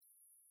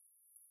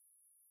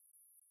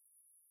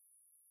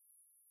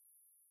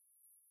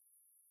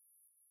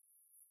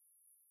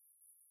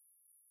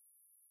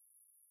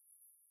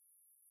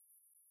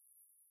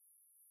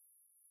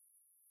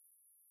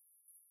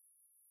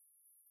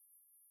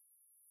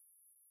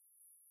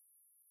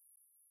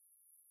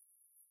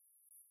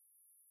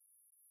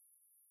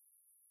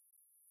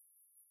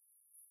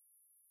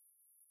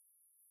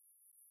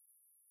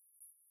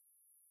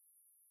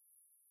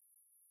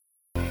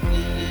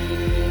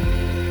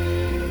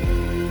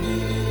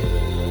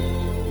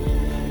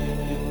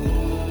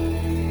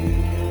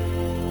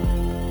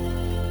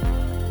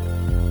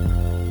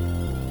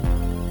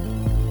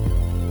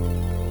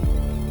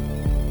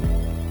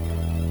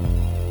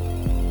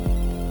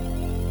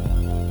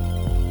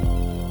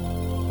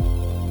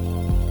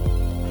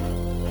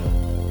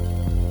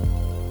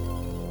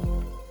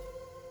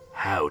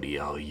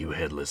all you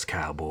headless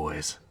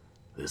cowboys.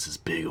 This is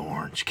Big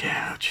Orange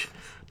Couch,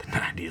 the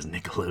 90s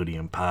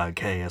Nickelodeon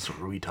podcast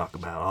where we talk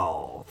about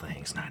all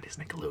things 90s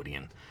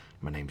Nickelodeon.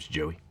 My name's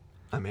Joey.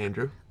 I'm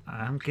Andrew.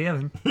 I'm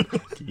Kevin.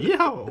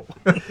 Yo!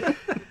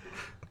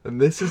 And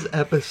this is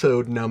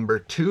episode number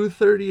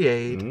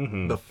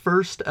 238, the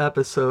first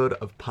episode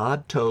of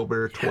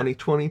Podtober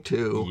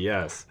 2022.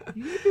 Yes.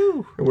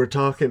 And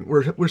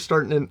we're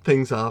starting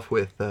things off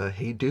with,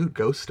 Hey Dude,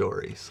 Ghost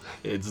Stories.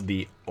 It's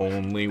the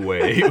only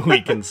way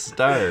we can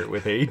start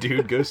with Hey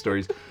Dude, Ghost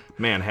Stories.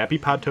 Man, happy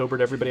Podtober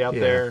to everybody out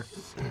there.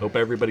 Hope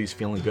everybody's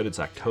feeling good. It's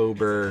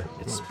October.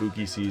 It's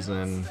spooky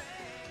season.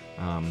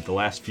 The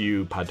last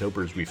few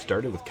Podtobers we've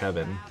started with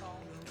Kevin.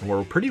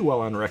 We're pretty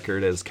well on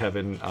record as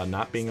Kevin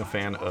not being a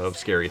fan of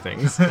scary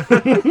things.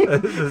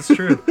 That's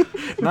true.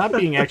 Not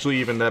being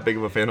actually even that big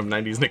of a fan of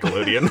 90s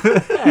Nickelodeon.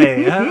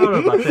 Hey, I don't know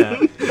about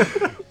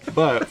that.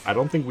 But I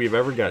don't think we've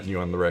ever gotten you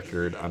on the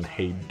record on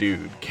Hey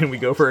Dude. Can we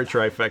go for a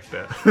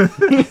trifecta?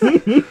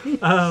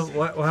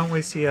 Why don't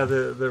we see how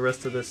the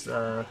rest of this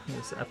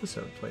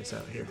episode plays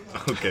out here?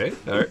 Okay.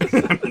 All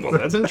right. Well,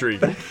 that's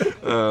intriguing.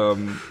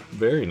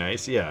 Very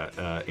nice.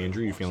 Yeah.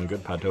 Andrew, you feeling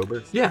good,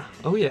 Podtober? Yeah.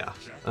 Oh, yeah.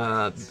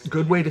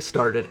 Good way to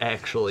start it,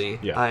 actually.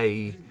 Yeah.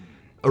 I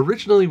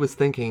originally was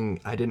thinking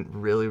I didn't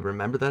really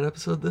remember that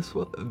episode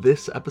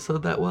this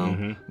episode that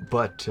well,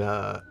 but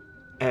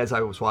as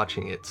I was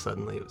watching it,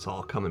 suddenly it was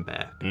all coming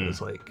back. It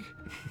was like,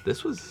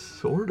 this was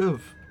sort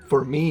of,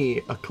 for me,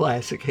 a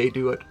classic Hey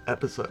Dude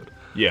episode.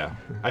 Yeah.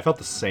 I felt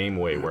the same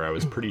way where I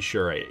was pretty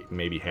sure I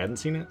maybe hadn't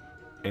seen it.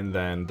 And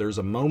then there's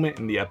a moment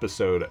in the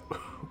episode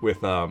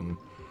with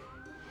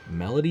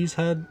Melody's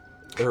head,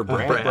 or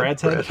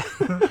Brad's head,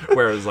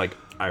 where I was like,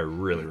 I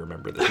really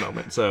remember this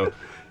moment. So,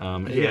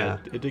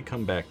 it did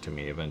come back to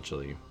me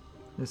eventually.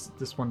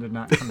 This one did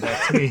not come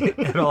back to me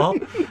at all.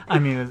 I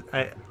mean,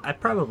 I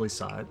probably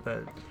saw it,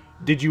 but...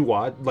 Did you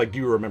watch, like, do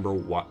you remember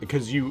what,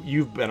 because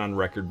you've been on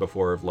record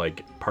before of,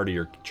 like, part of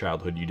your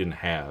childhood you didn't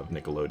have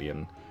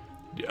Nickelodeon.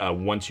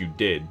 Once you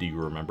did, do you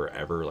remember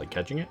ever, like,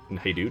 catching it? And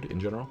Hey Dude, in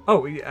general?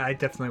 Oh, yeah, I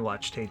definitely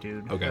watched Hey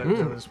Dude. Okay.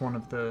 That was one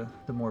of the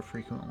more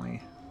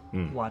frequently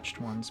watched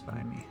ones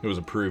by me. It was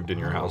approved in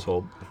your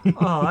household.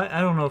 Oh,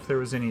 I don't know if there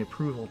was any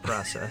approval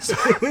process.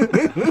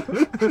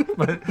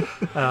 But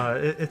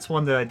it's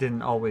one that I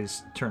didn't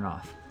always turn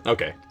off.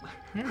 Okay.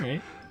 All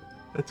right.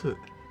 That's a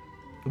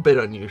bit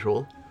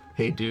unusual.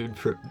 Hey Dude,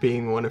 for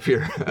being one of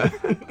your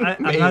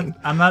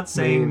I'm not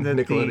saying that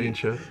Nickelodeon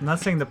shows. I'm not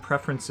saying the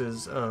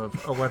preferences of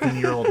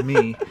 11-year-old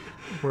me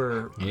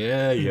were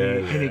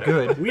any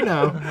good. We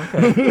know.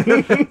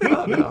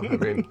 No, I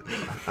mean,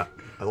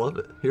 I love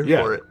it. Here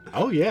for it.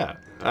 Oh, yeah.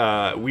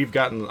 We've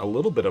gotten a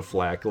little bit of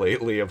flack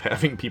lately of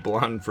having people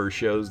on for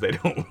shows they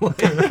don't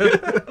like.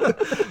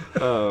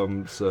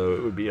 So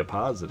it would be a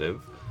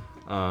positive.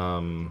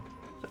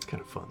 That's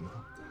kind of fun, though.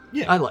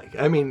 Yeah. I like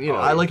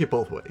it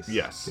both ways.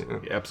 Yes, You know?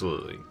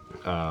 absolutely.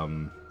 I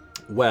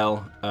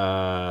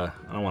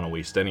don't want to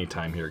waste any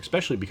time here,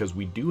 especially because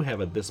we do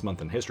have a This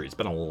Month in History. It's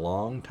been a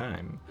long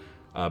time,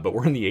 but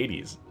we're in the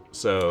 80s.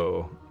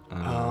 So,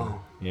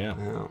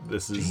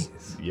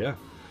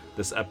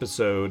 This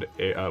episode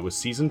was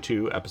Season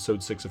 2,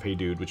 Episode 6 of Hey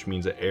Dude, which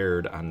means it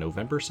aired on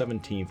November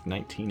 17th,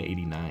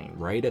 1989,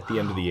 right at the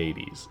end of the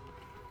 80s.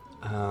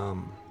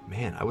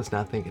 Man, I was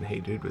not thinking Hey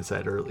Dude was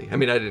that early. I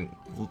mean, I didn't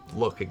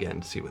look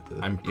again to see what the...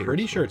 I'm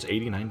pretty sure it's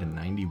 89 to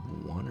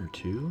 91 or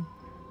 2.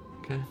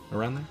 Okay.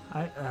 Around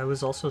there? I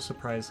was also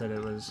surprised that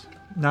it was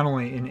not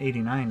only in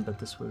 89, but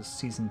this was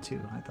Season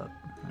 2. I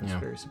was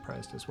very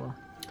surprised as well.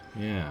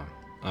 Yeah.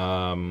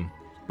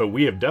 But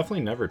we have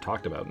definitely never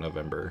talked about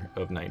November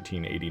of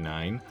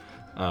 1989.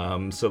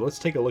 So let's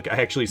take a look. I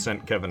actually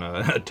sent Kevin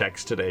a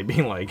text today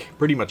being like,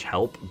 pretty much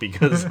help,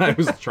 because I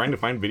was trying to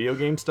find video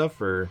game stuff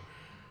for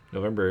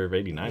November of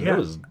 89.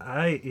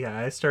 Yeah,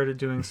 I started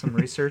doing some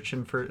research,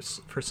 and for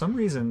some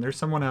reason, there's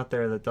someone out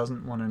there that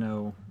doesn't want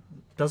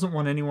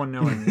anyone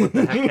knowing what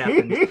the heck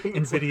happened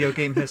in video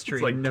game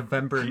history in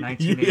November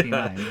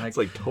 1989. Yeah, it's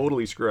like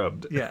totally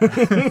scrubbed. Yeah.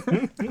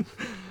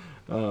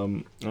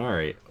 All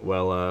right.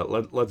 Well,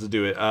 let's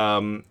do it.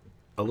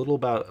 A little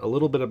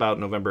bit about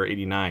November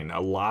 '89.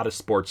 A lot of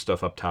sports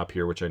stuff up top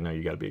here, which I know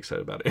you got to be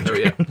excited about. Oh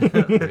yeah.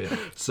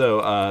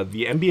 So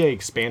the NBA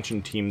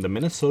expansion team, the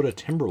Minnesota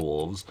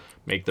Timberwolves,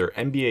 make their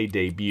NBA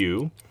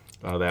debut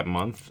that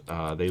month.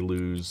 They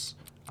lose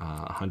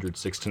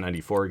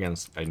 106-94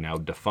 against a now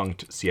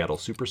defunct Seattle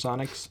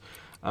SuperSonics.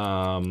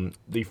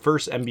 The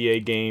first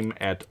NBA game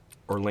at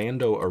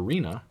Orlando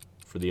Arena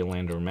for the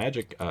Orlando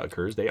Magic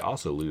occurs. They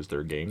also lose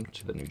their game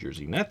to the New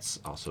Jersey Nets,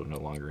 also no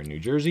longer in New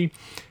Jersey.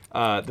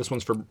 This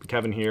one's for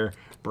Kevin here.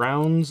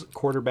 Browns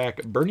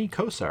quarterback Bernie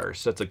Kosar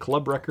sets a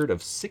club record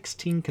of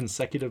 16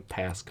 consecutive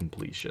pass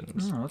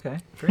completions. Oh, okay.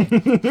 Great.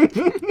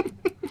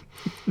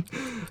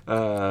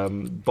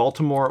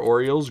 Baltimore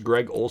Orioles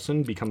Greg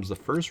Olson becomes the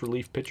first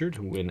relief pitcher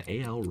to win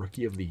AL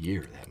Rookie of the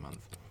Year that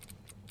month.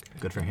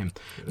 Good for him.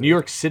 New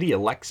York City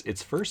elects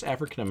its first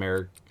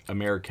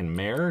African-American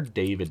mayor,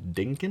 David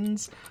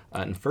Dinkins,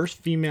 and first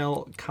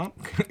female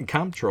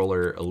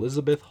comptroller,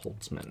 Elizabeth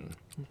Holtzman.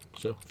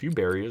 So a few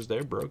barriers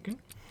there broken.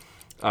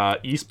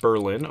 East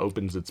Berlin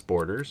opens its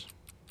borders.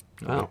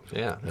 Oh,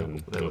 yeah.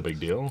 No big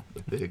deal.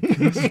 A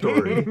big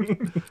story.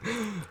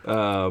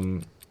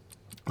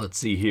 Let's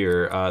see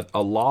here.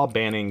 A law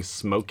banning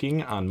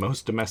smoking on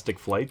most domestic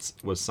flights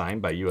was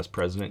signed by U.S.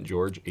 President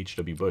George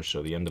H.W. Bush,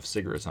 so the end of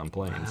cigarettes on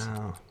planes.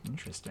 Wow.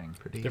 Interesting.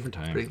 Different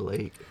time. Pretty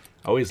late.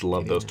 I always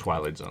love those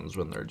Twilight Zones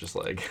when they're just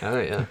like, Oh,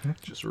 yeah.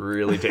 just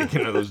really taking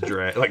into those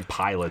like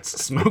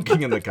pilots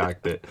smoking in the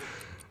cockpit.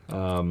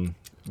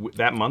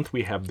 That month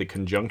we have the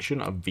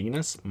conjunction of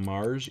Venus,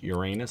 Mars,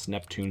 Uranus,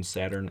 Neptune,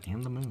 Saturn,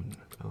 and the Moon.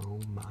 Oh,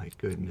 my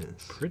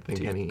goodness. Pretty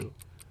Think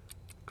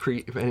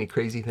any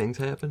crazy things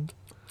happened?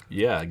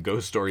 Yeah,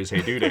 ghost stories,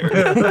 hey dude, Eric.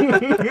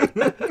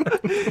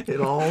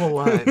 It all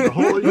aligned. The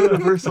whole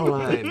universe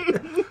aligned.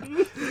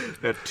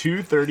 At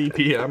 2:30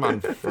 p.m.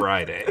 on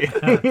Friday.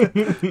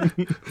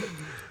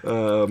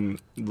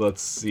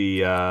 Let's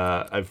see.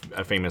 A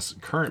famous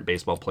current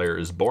baseball player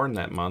is born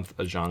that month.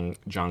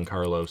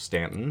 Giancarlo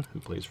Stanton, who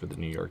plays for the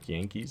New York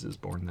Yankees, is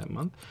born that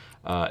month.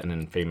 And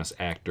then famous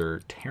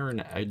actor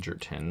Taron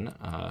Egerton,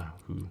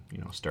 who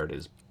starred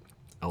as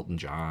Elton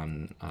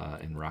John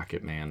in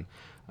Rocket Man.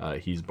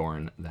 He's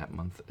born that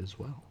month as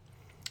well.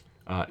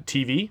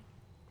 TV.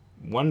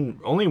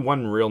 Only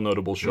one real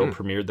notable show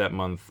premiered that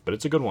month, but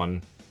it's a good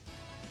one.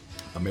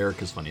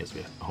 America's Funniest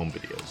Home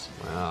Videos.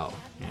 Wow.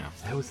 Yeah.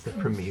 That was the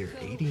premiere.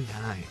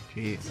 89.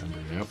 Jeez.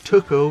 Yep.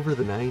 Took over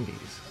the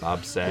 90s.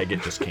 Bob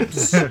Saget just came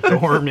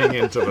storming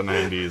into the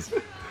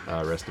 90s.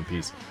 Rest in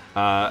peace.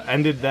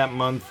 Ended that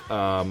month.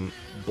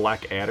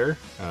 Blackadder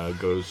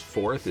goes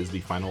forth is the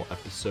final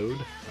episode.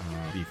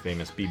 The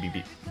famous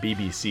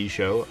BBC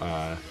show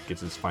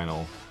gets its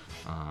final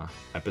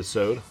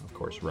episode. Of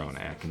course, Rowan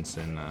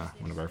Atkinson,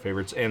 one of our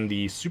favorites. And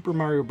the Super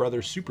Mario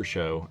Brothers Super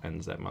Show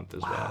ends that month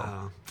as well.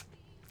 Wow.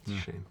 It's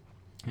a shame.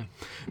 Yeah.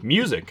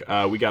 Music.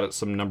 We got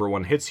some number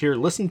one hits here.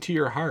 Listen to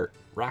Your Heart,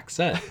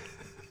 Roxette.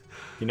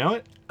 You know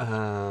it?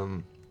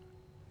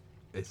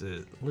 Is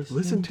it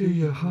Listen to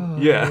Your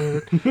Heart? Yeah.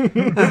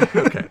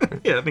 Okay.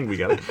 Yeah, I think we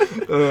got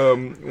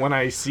it. When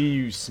I See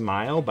You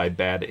Smile by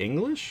Bad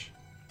English.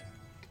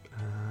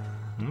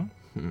 I'm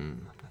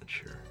not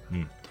sure.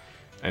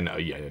 And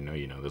yeah, I know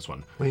you know this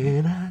one.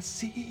 When I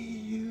see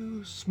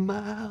you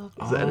smile.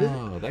 Is that it?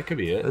 Oh, that could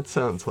be it. That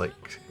sounds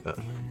like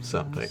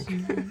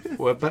something.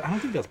 Well, but I don't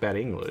think that's Bad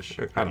English.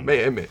 I don't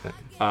know. May.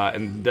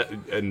 And the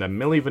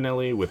Milli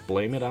Vanilli with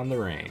Blame It on the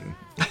Rain.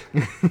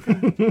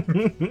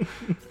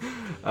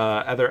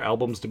 Other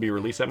albums to be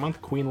released that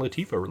month. Queen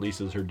Latifah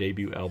releases her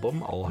debut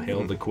album, All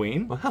Hail the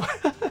Queen.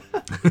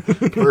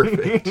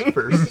 Perfect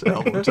first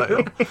album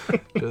title.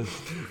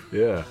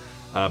 Yeah.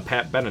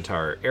 Pat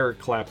Benatar, Eric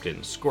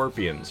Clapton,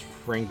 Scorpions,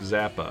 Frank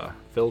Zappa,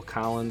 Phil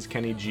Collins,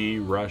 Kenny G,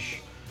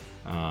 Rush,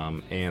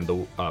 and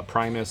the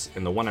Primus.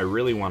 And the one I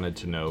really wanted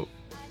to note,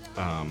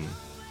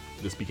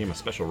 this became a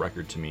special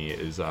record to me,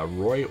 is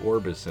Roy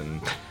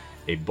Orbison,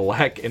 A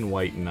Black and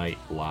White Night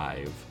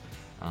Live.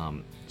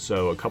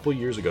 So a couple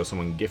years ago,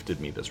 someone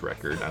gifted me this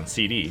record on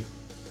CD,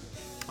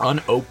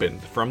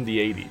 unopened, from the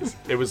 80s.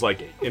 It was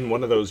like in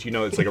one of those,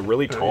 it's like a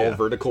really tall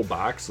vertical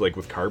box, like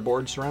with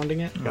cardboard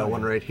surrounding it. Got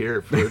one right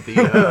here for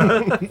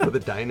the for the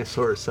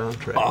dinosaur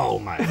soundtrack. Oh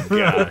my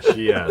gosh,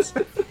 yes.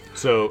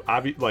 So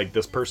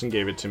this person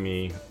gave it to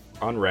me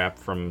unwrapped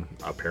from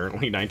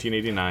apparently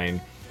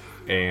 1989,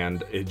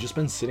 and it had just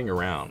been sitting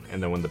around.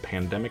 And then when the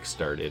pandemic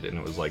started, and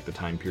it was like the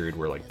time period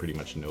where like pretty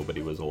much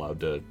nobody was allowed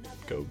to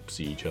go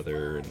see each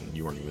other, and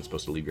you weren't even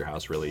supposed to leave your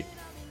house really,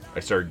 I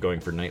started going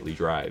for nightly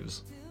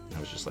drives. I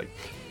was just like,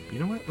 you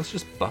know what? Let's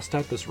just bust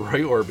out this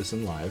Roy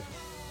Orbison live.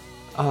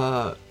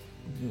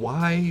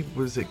 Why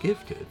was it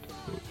gifted?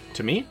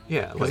 To me?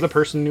 Yeah. Because the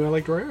person knew I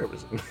liked Roy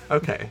Orbison.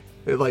 Okay.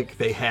 Like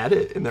they had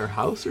it in their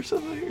house or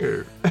something?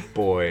 Or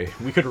Boy,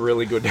 we could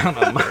really go down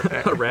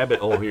a rabbit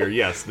hole here.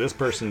 Yes, this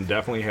person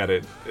definitely had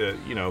it, I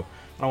don't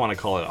want to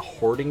call it a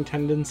hoarding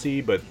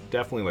tendency, but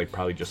definitely like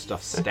probably just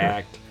stuff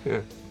stacked.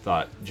 Yeah.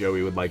 Thought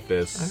Joey would like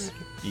this.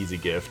 Easy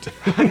gift.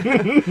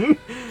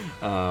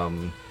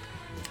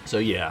 So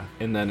yeah,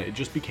 and then it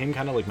just became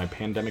kind of like my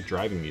pandemic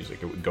driving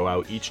music. It would go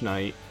out each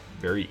night,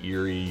 very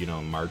eerie,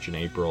 March and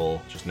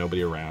April, just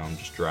nobody around,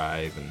 just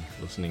drive and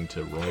listening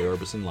to Roy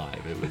Orbison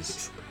live. It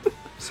was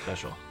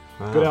special.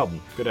 Wow.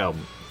 Good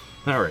album.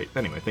 All right,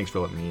 anyway, thanks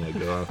for letting me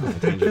go off on a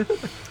tangent.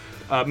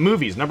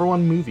 Movies, number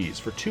one movies.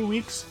 For 2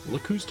 weeks,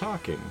 Look Who's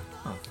Talking.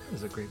 Oh, that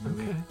was a great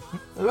movie.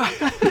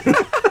 Okay.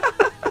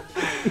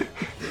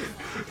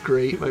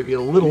 Great might be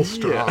a little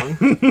strong.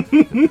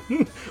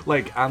 Yeah.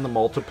 Like on the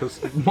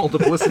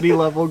multiplicity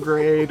level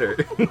grade, or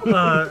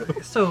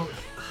so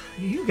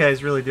you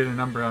guys really did a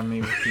number on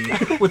me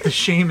with the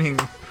shaming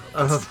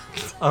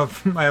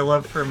of my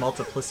love for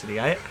multiplicity.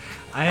 I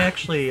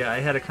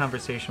had a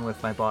conversation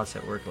with my boss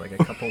at work like a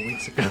couple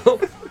weeks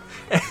ago,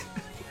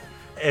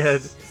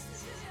 and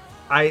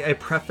I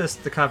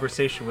prefaced the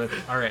conversation with,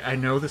 all right, I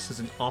know this is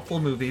an awful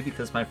movie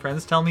because my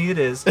friends tell me it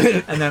is,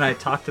 and then I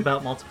talked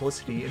about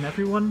Multiplicity, and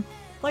everyone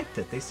liked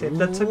it. They said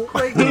that's a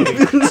great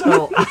movie.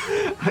 So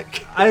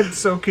I'm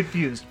so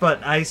confused,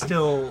 but I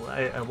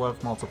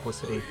love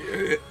Multiplicity.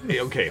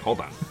 Okay,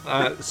 hold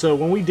on. So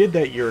when we did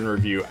that year in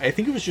review, I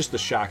think it was just the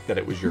shock that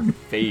it was your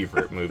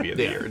favorite movie of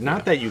the year,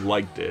 not that you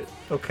liked it.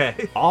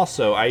 Okay.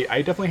 Also, I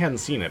definitely hadn't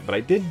seen it, but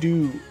I did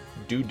do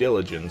due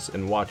diligence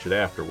and watch it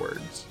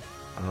afterwards.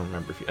 I don't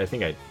remember I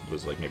think I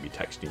was like maybe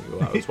texting you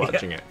while I was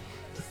watching it.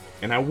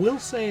 And I will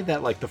say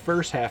that like the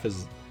first half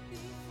is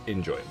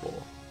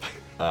enjoyable.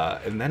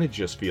 And then it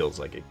just feels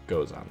like it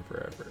goes on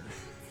forever.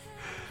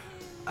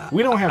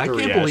 We don't have to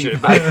rehash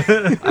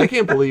it. I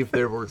can't believe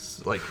there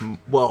was like,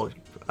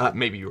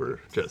 maybe you were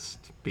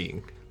just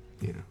being,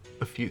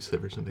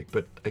 effusive or something,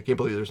 but I can't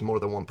believe there's more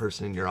than one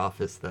person in your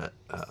office that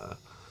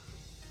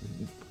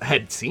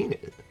had seen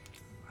it.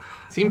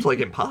 Seems like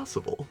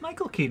impossible.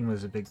 Michael Keaton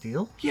was a big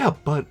deal. Yeah,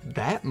 but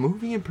that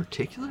movie in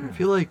particular, I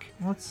feel like...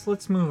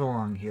 Let's move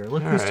along here.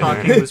 Look Who's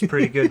Talking was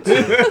pretty good,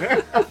 too.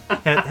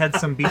 had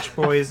some Beach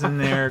Boys in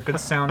there, good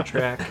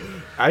soundtrack.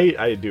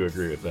 I do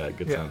agree with that,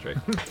 good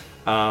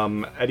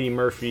soundtrack. Eddie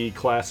Murphy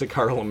classic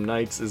Harlem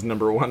Nights is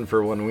 #1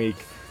 for 1 week.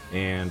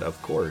 And, of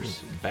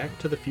course, Back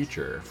to the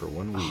Future for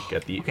 1 week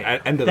at the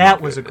end of the That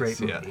was a great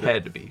movie. Yeah,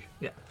 had to be.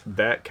 Yeah.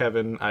 That,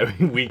 Kevin,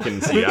 we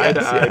can see eye to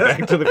eye.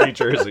 Back to the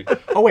Future is...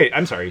 Oh, wait,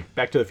 I'm sorry.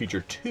 Back to the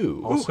Future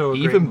 2. Also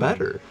even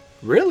better.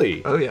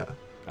 Really? Oh,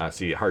 yeah.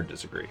 See, hard to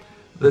disagree.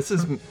 This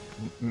is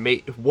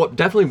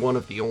definitely one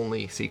of the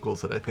only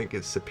sequels that I think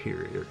is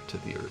superior to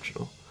the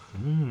original.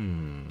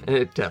 And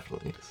it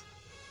definitely is.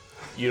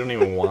 You don't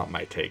even want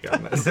my take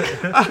on this.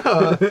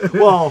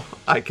 Well,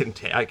 I can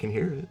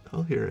hear it.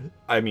 I'll hear it.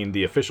 I mean,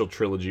 the official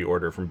trilogy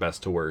order from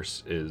best to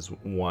worst is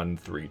 1,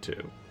 3,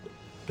 2.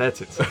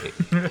 That's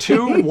insane.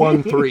 2,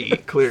 1, 3,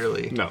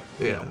 clearly. No.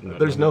 Yeah.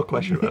 There's no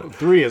question about it.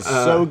 3 is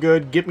so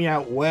good. Get me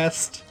out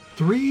west.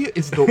 3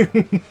 is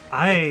the...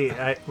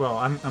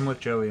 I'm with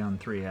Joey on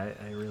 3. I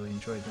really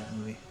enjoyed that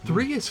movie.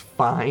 3 is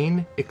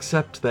fine,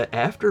 except that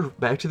after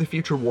Back to the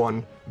Future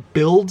 1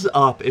 builds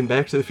up in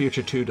Back to the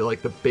Future 2 to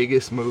like the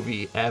biggest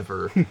movie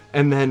ever,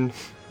 and then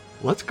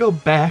let's go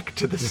back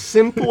to the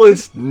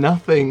simplest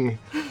nothing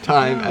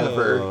time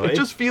ever. It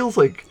just feels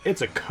like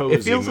it's a cozy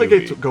It feels movie.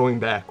 like it's going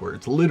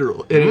backwards,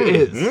 literally. It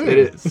is. It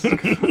is.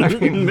 I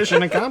mean,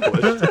 mission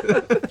accomplished.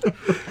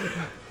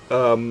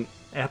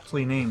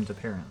 Aptly named,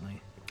 apparently.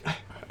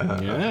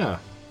 Yeah.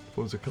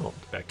 What was it called?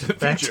 Back to the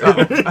Back Future. I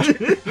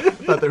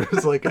thought there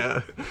was like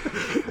a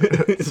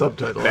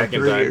subtitle. Back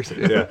in 3 time. years.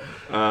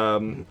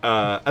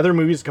 Yeah. Other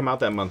movies come out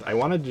that month. I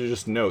wanted to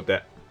just note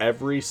that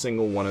every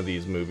single one of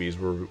these movies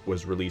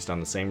was released on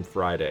the same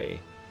Friday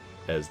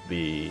as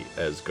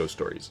Ghost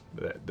Stories,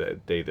 the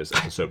day this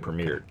episode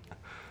premiered.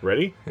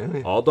 Ready?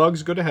 Yeah. All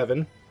Dogs Go to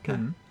Heaven. Okay.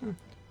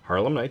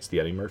 Harlem Nights, the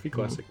Eddie Murphy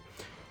classic.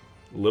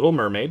 Little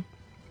Mermaid.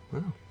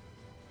 Wow.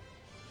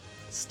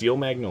 Steel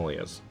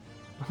Magnolias.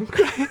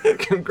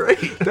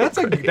 Great. That's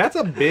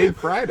a big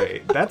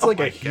Friday. That's like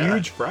a God.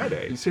 huge Are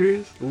Friday. you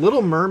serious?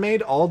 Little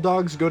Mermaid, All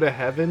Dogs Go to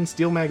Heaven,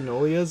 Steel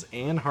Magnolias,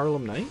 and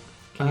Harlem Night,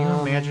 Can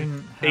you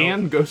imagine how...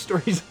 and Ghost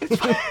Stories.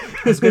 I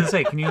was going to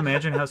say, can you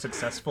imagine how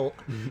successful,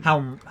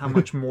 how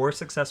much more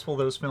successful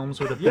those films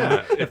would have been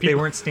Yeah, if they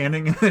weren't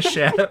standing in the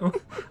shadow?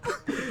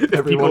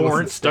 People was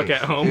weren't the stuck same.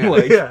 at home Yeah.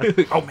 like,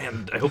 Yeah. oh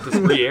man, I hope this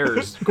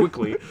re-airs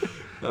quickly.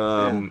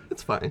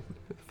 It's fine.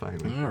 It's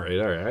fine. All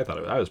right.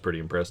 I was pretty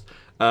impressed.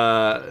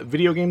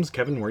 Video games,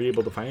 Kevin, were you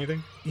able to find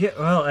anything? Yeah,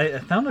 well, I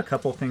found a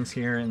couple things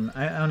here, and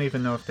I don't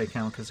even know if they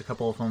count because a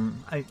couple of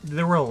them.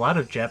 There were a lot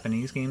of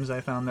Japanese games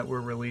I found that were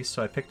released,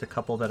 so I picked a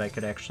couple that I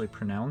could actually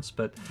pronounce.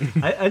 But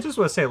I just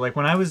want to say, like,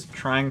 when I was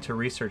trying to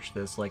research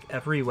this, like,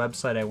 every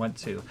website I went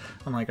to,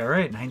 I'm like, all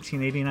right,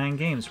 1989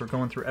 games. We're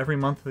going through every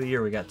month of the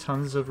year. We got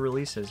tons of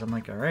releases. I'm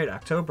like, all right,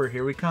 October,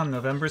 here we come.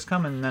 November's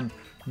coming, and then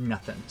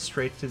nothing.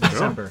 Straight to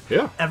December.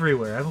 Yeah.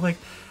 Everywhere. I'm like...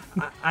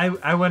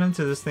 I went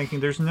into this thinking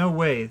there's no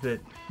way that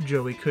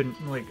Joey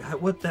couldn't, like,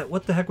 what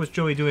the heck was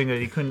Joey doing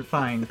that he couldn't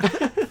find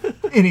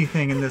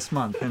anything in this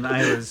month? And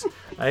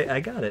I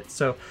got it.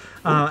 So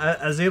I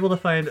was able to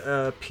find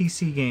a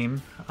PC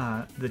game,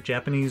 the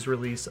Japanese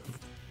release of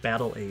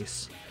Battle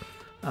Ace.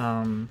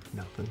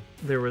 Nothing.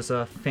 There was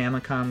a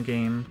Famicom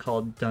game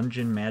called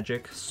Dungeon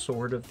Magic: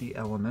 Sword of the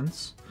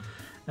Elements,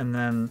 and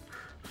then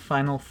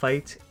Final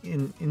Fight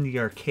in the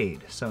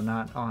arcade, so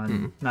not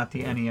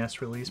the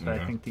NES release, but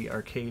I think the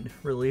arcade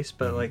release.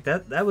 But like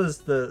that was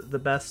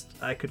the best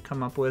I could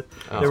come up with.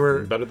 There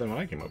were Better than what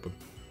I came up with.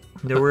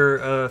 there were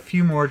a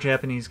few more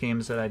Japanese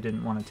games that I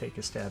didn't want to take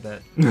a stab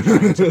at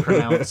trying to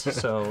pronounce,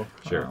 so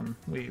Sure.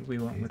 we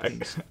went with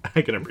these.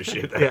 I can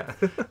appreciate that.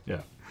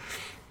 Yeah.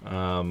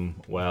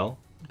 Well,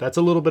 that's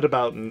a little bit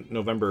about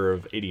November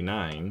of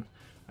 '89.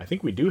 I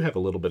think we do have a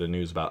little bit of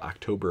news about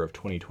October of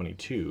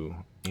 2022.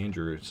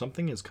 Andrew,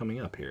 something is coming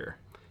up here.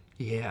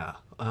 Yeah.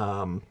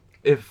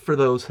 If for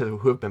those who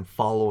have been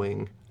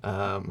following,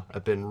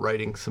 I've been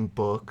writing some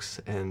books,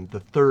 and the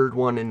third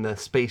one in the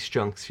Space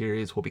Junk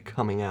series will be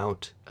coming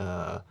out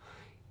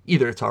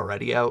either it's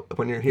already out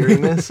when you're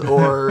hearing this,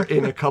 or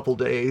in a couple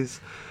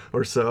days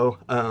or so.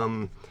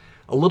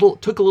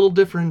 Took a little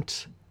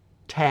different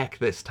tack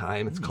this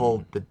time. It's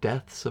called The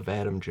Deaths of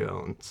Adam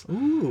Jones.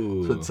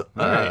 Ooh. So it's, All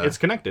right. It's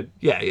connected.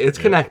 Yeah, it's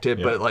connected,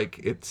 yeah. but like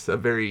it's a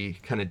very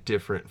kind of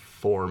different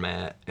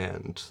format,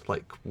 and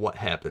like what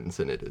happens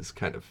in it is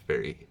kind of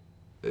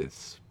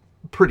it's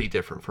pretty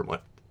different from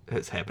what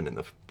has happened in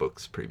the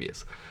books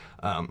previous.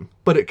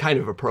 But it kind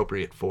of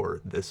appropriate for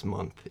this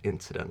month,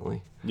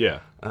 incidentally.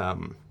 Yeah.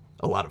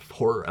 A lot of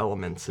horror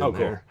elements in Oh,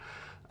 cool.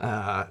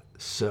 there.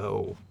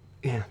 So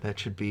yeah, that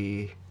should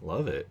be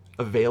Love it.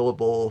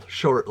 available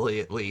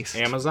shortly, at least.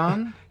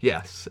 Amazon?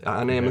 Yes,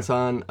 on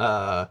Amazon.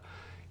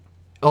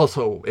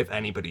 Also, if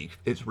anybody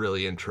is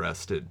really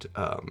interested,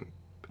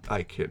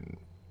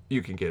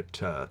 you can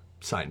get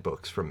signed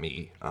books from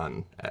me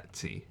on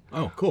Etsy,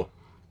 Oh, cool.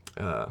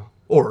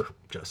 or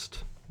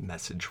just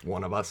message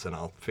one of us and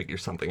I'll figure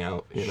something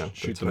out. Shoot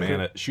that's the fine.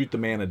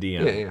 man a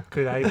DM. Yeah, yeah.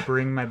 Could I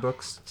bring my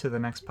books to the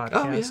next podcast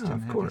Oh yeah, and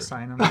of have course. you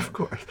sign them? Of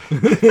course.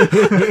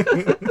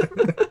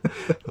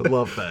 I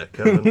love that,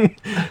 Kevin.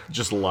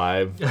 Just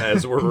live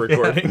as we're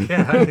recording.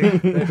 Yeah, I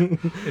think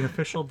an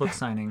official book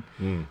signing.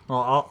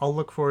 Well, I'll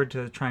look forward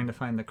to trying to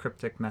find the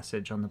cryptic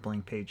message on the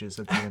blank pages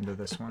at the end of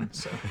this one.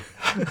 So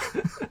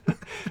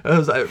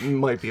It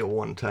might be a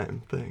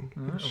one-time thing.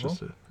 It's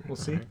just we'll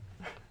see.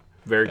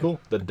 Very cool.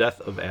 The Death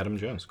of Adam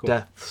Jones. Cool.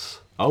 deaths.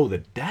 Oh, the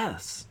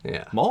deaths.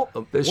 Yeah. Whoa.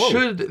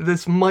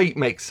 This might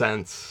make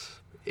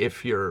sense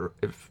if you're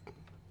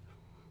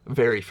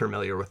very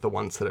familiar with the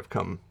ones that have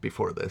come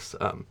before this.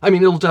 I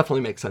mean, it'll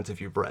definitely make sense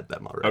if you've read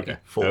them already. Okay.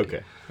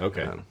 Fully.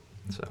 Okay.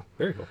 So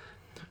Very cool.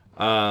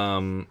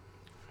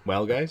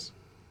 Well, guys,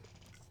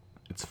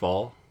 it's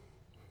fall.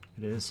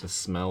 It is. The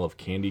smell of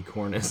candy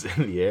corn is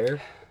in the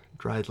air.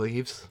 dried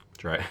leaves.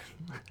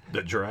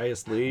 The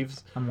driest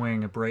leaves. I'm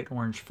wearing a bright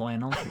orange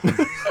flannel. You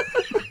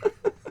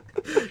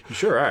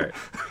sure are.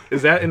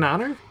 Is that in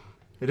honor?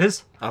 It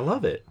is. I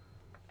love it.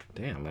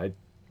 Damn,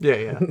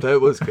 Yeah,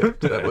 that was good.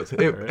 That was it.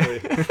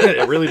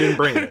 it really didn't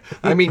bring it.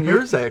 I mean,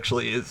 yours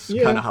actually is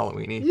Yeah. kind of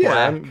Halloweeny.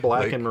 Yeah,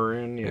 black like- and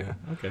maroon. Yeah.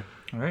 Okay.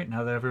 All right,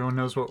 now that everyone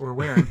knows what we're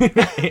wearing.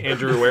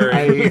 Andrew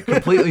wearing I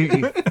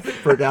completely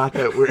forgot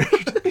that we're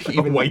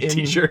even white in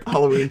t-shirt.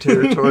 Halloween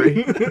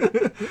territory.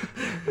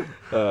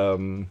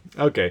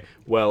 Okay.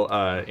 Well,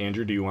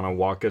 Andrew, do you want to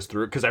walk us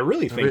through it? Because I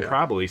really think yeah.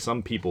 probably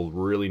some people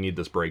really need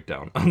this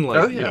breakdown. Unlike,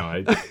 Oh, yeah.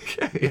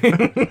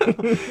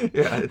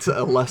 Yeah, it's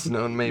a less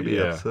known maybe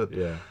episode.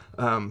 yeah.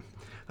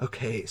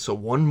 Okay, so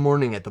one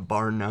morning at the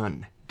Bar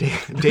None,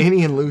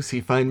 Danny and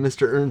Lucy find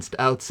Mr. Ernst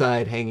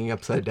outside hanging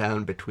upside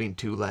down between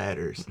two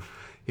ladders.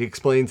 He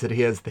explains that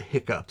he has the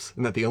hiccups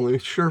and that the only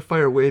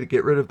surefire way to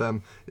get rid of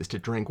them is to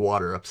drink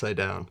water upside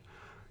down.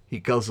 He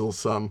guzzles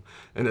some,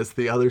 and as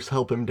the others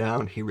help him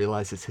down, he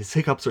realizes his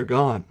hiccups are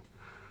gone.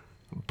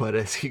 But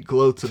as he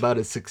gloats about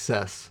his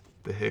success,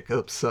 the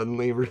hiccups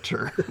suddenly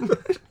return.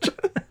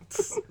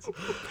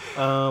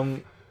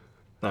 I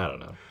don't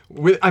know.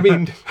 I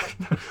mean,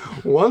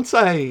 once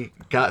I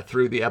got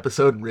through the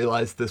episode and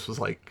realized this was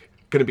like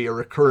going to be a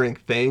recurring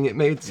thing, it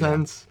made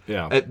sense.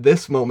 Yeah. At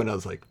this moment, I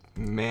was like,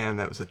 man,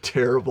 that was a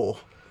terrible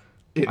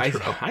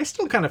intro. I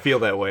still kind of feel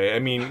that way. I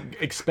mean,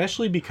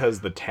 especially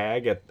because the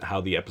tag at how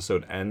the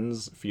episode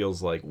ends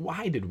feels like,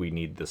 why did we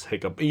need this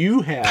hiccup?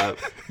 You have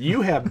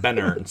Ben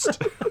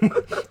Ernst.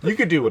 You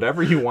could do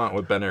whatever you want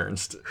with Ben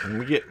Ernst, and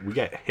we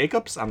get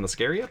hiccups on the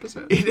scary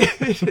episode.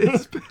 It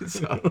is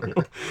bizarre.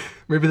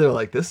 Maybe they're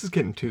like, this is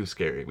getting too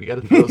scary. We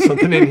got to throw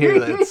something in here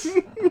that's...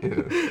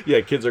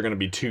 Yeah, kids are gonna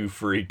be too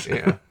freaked.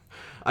 Yeah.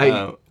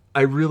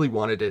 I really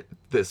wanted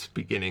this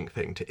beginning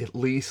thing to at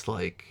least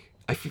like...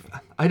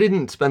 I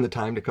didn't spend the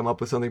time to come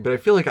up with something, but I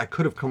feel like I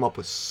could have come up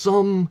with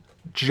some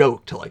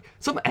joke to like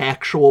some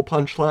actual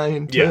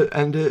punchline to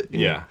end it.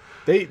 Yeah.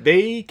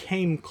 They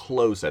came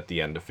close at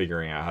the end to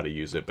figuring out how to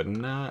use it, but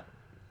not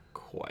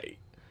quite.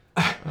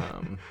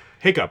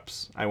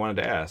 Hiccups. I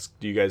wanted to ask,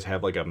 do you guys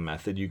have like a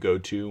method you go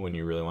to when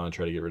you really want to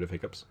try to get rid of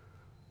hiccups?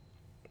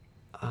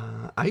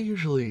 I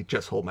usually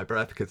just hold my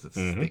breath because it's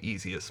the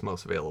easiest,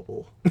 most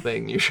available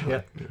thing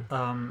usually.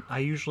 I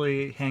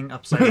usually hang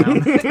upside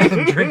down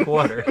and drink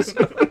water.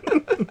 So.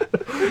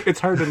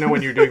 It's hard to know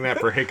when you're doing that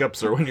for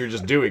hiccups or when you're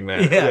just doing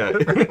that.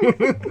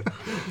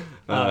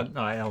 Yeah.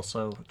 I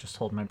also just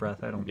hold my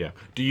breath. I don't. Yeah.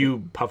 Do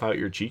you puff out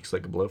your cheeks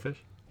like a blowfish?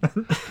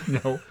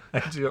 No, I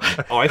do.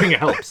 Oh, I think it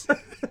helps.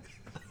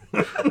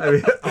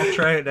 I'll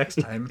try it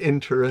next time.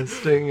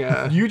 Interesting.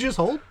 You just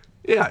hold?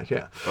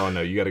 Yeah. Oh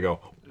no, you got to go.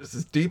 This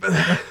is deep.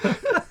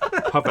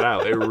 Puff it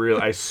out. It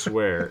really, I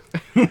swear.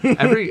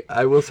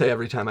 I will say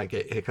every time I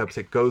get hiccups,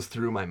 it goes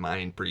through my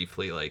mind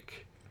briefly.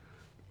 Like,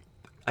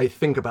 I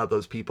think about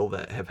those people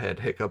that have had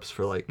hiccups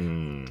for like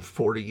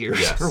 40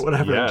 years or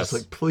whatever. I'm just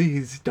like,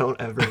 please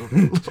don't ever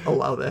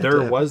allow that.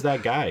 There was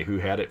that guy who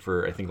had it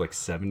for, I think, like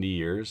 70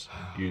 years.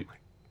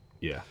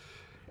 Yeah.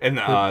 And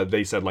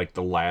they said like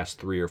the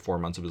last 3 or 4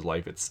 months of his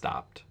life, it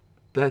stopped.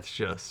 That's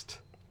just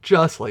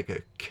just like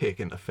a kick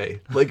in the face.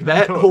 Like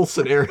that whole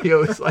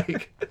scenario is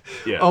like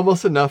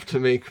almost enough to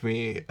make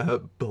me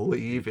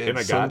believe in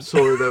some God.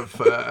 sort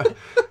of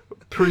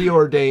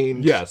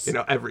preordained, Yes.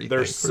 everything. There's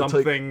Where it's like,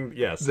 something,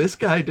 yes. this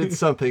guy did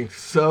something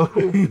so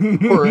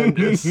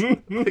horrendous.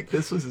 Like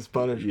this was his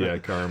punishment. Yeah,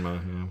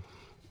 karma.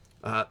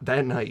 Yeah.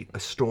 That night, a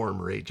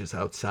storm rages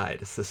outside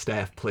as the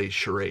staff plays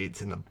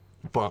charades in the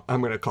bunk. I'm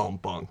going to call them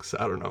bunks.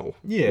 I don't know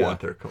what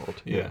they're called.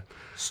 Yeah.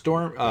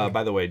 Storm,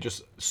 by the way,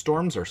 just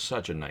storms are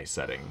such a nice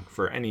setting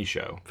for any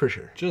show. For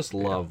sure. Just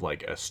love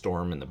like a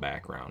storm in the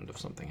background of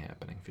something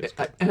happening. Feels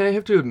good. And I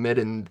have to admit,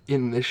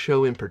 in this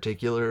show in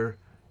particular,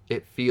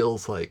 it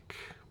feels like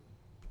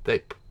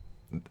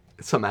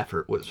some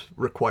effort was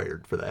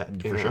required for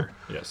that. For sure.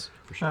 Yes,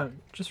 for sure.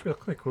 Just real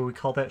quick, would we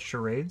call that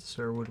charades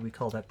or would we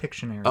call that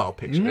Pictionary? Oh,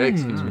 Pictionary.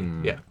 Excuse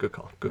me. Yeah, good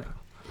call. Good call.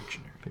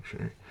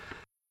 Pictionary.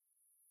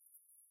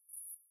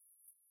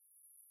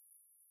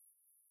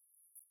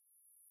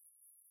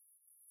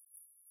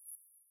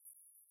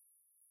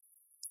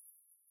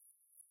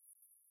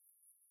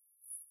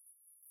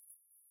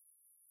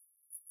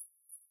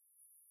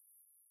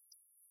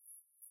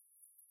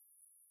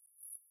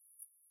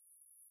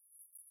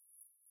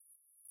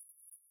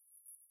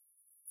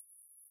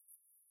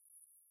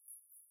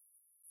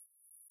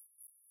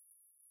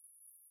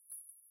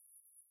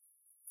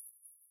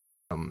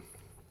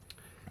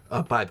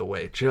 By the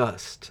way,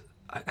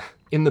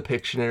 in the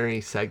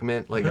Pictionary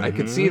segment, like I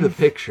could see the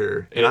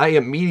picture and I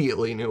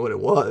immediately knew what it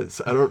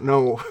was. I don't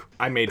know.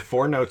 I made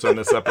 4 notes on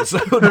this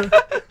episode,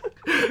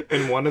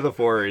 and one of the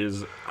 4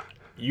 is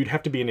you'd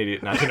have to be an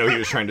idiot not to know he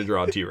was trying to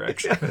draw a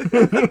T-Rex.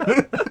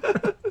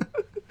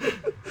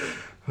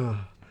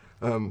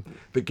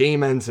 The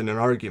game ends in an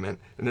argument,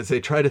 and as they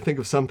try to think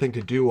of something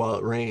to do while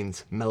it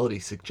rains, Melody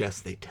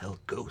suggests they tell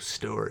ghost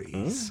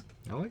stories.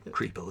 I like it.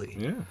 Creepily.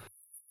 Yeah.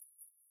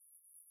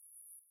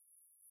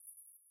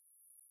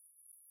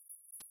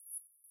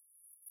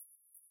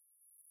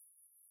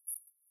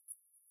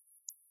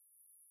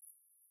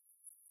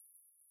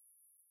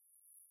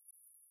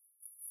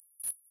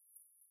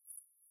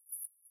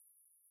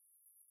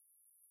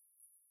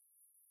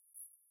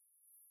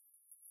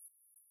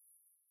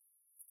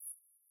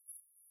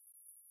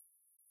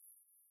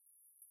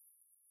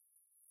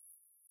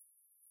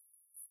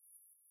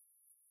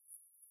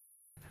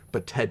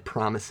 But Ted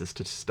promises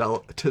to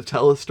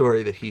tell a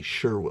story that he's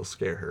sure will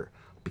scare her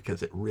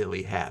because it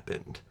really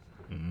happened.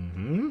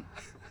 Mm-hmm.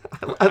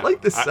 I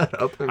like this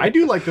setup. I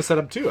do like the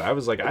setup too. I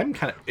was like, I'm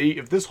kind of,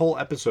 if this whole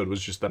episode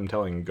was just them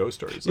telling ghost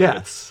stories, like,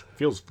 yes, it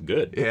feels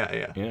good.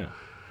 Yeah.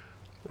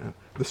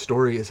 The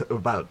story is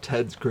about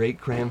Ted's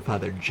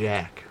great-grandfather,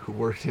 Jack, who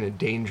worked in a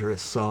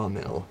dangerous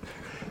sawmill.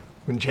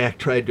 When Jack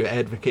tried to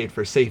advocate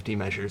for safety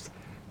measures,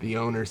 the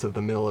owners of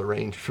the mill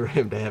arranged for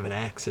him to have an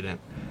accident.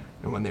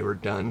 And when they were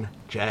done,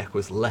 Jack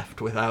was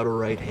left without a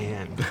right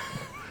hand.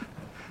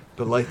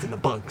 The lights in the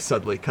bunk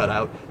suddenly cut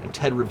out, and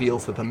Ted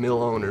reveals that the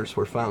mill owners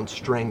were found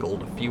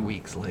strangled a few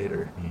weeks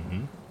later.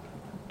 Mm-hmm.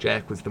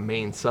 Jack was the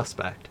main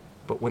suspect,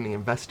 but when the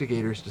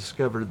investigators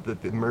discovered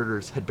that the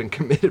murders had been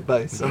committed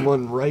by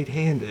someone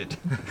right-handed,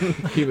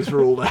 he was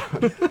ruled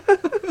out.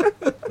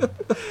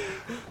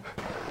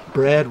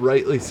 Brad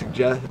rightly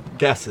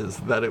guesses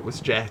that it was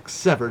Jack's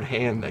severed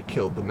hand that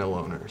killed the mill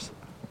owners.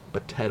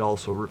 But Ted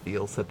also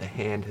reveals that the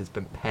hand has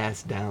been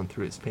passed down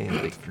through his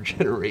family for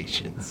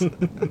generations,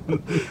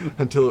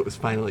 until it was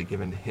finally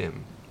given to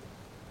him.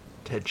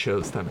 Ted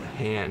shows them the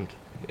hand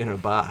in a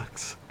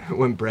box.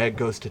 When Brad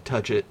goes to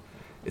touch it,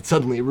 it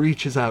suddenly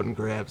reaches out and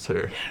grabs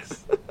her.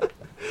 Yes.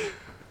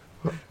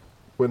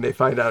 When they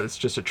find out it's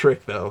just a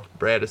trick, though,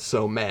 Brad is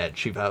so mad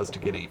she vows to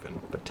get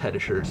even, but Ted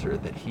assures her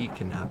that he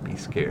cannot be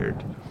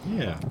scared.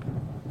 Yeah.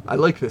 I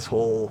like this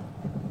whole...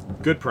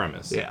 Good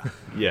premise. Yeah.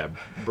 Yeah.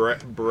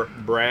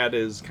 Brad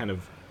is kind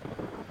of...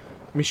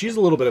 I mean, she's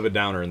a little bit of a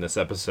downer in this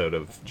episode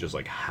of just,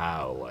 like,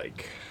 how,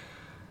 like,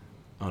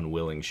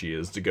 unwilling she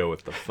is to go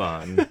with the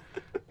fun.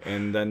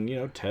 And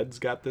then, Ted's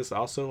got this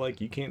also,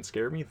 like, you can't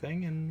scare me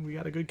thing, and we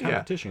got a good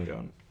competition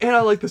going. And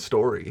I like the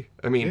story.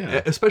 I mean,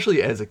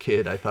 especially as a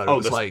kid, I thought it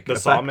was, like... the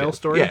sawmill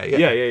story?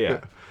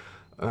 Yeah.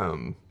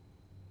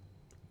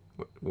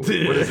 What is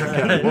it,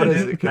 Kevin? What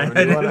is it,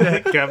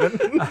 Kevin?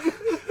 Kevin?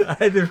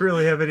 I didn't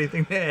really have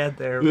anything to add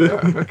there.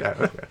 But...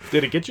 okay.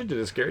 Did it get you? Did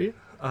it scare you?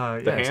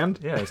 The hand?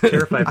 Yeah, I was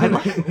terrified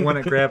when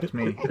it grabbed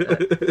me.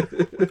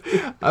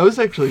 I was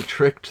actually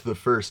tricked the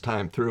first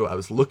time through. I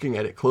was looking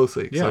at it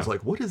closely because I was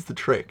like, what is the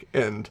trick?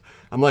 And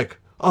I'm like,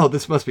 oh,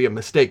 this must be a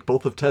mistake.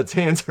 Both of Ted's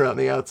hands are on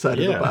the outside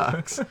of the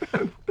box.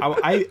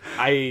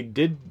 I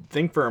did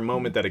think for a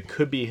moment that it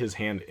could be his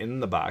hand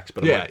in the box,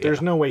 but I'm like,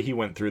 there's no way he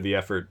went through the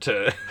effort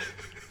to...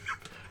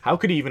 How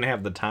could he even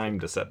have the time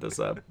to set this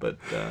up? But,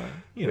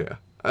 Yeah.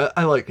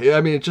 I like it.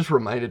 I mean, it just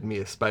reminded me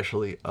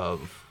especially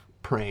of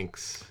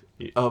pranks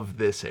of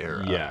this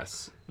era.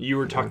 Yes. You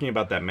were talking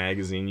about that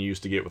magazine you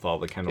used to get with all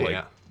the kind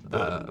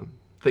of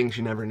things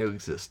you never knew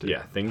existed.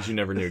 Yeah, things you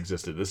never knew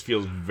existed. This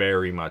feels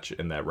very much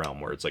in that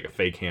realm where it's like a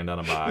fake hand on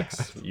a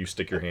box. You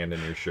stick your hand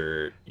in your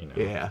shirt.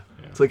 Yeah.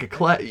 It's like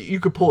you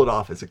could pull it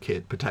off as a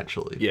kid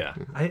potentially. Yeah.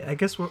 I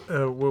guess what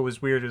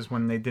was weird is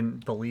when they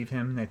didn't believe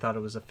him, they thought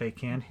it was a fake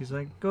hand. He's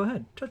like, "Go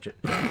ahead, touch it,"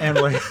 and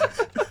like.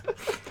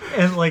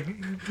 And like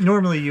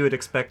normally you would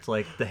expect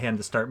like the hand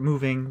to start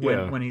moving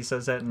when he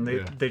says that, and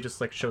they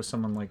just like show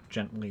someone like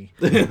gently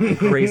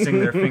grazing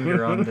their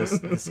finger on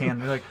this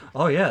hand. They're like,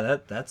 oh yeah,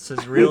 that's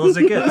as real as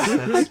it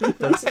gets.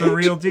 That's the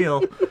real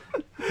deal.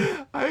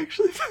 I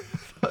actually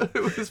thought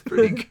it was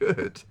pretty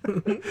good.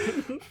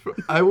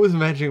 I was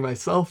imagining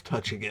myself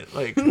touching it,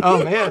 like,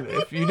 oh man,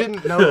 if you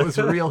didn't know it was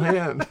a real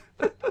hand.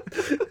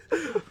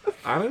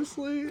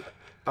 Honestly,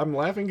 I'm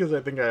laughing because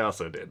I think I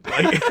also did.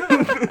 Like,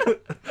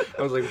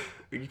 I was like,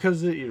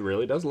 because it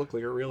really does look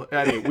like a real.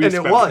 Anyway,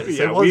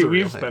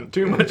 we've spent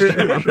too much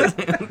time on this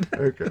hand.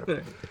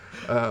 Okay.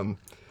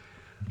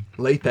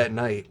 Late that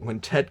night, when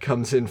Ted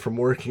comes in from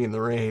working in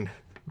the rain,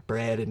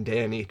 Brad and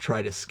Danny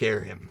try to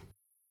scare him.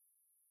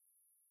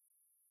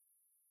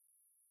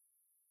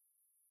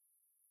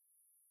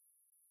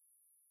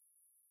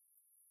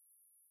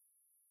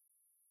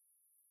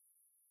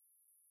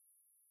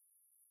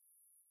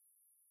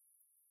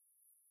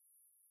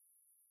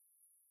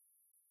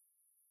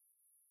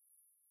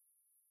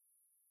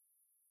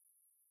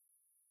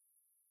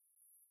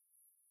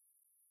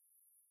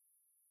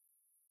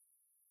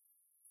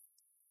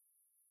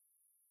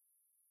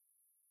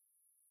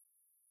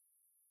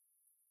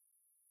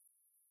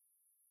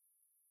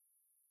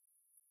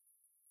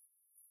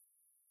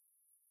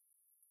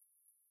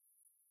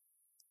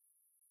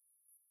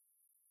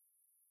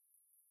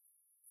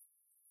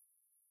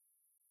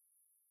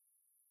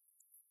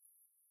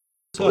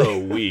 So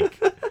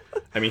weak.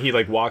 I mean, he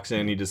like walks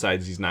in, he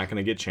decides he's not going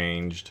to get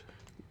changed,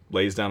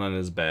 lays down on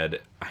his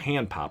bed, a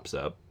hand pops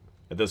up.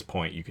 At this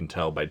point, you can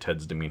tell by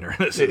Ted's demeanor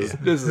this is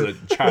a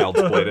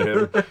child's play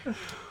to him.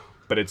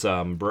 But it's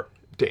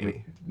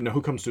Danny. No,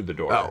 who comes through the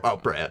door? Oh,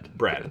 Brad.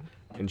 Brad.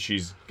 And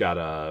she's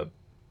got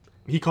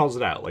he calls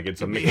it out like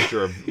it's a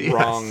mixture of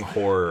wrong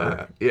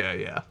horror.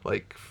 Yeah,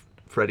 like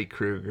Freddy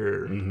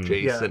Krueger,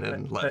 Jason,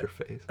 and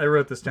Leatherface. I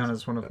wrote this down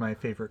as one of my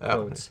favorite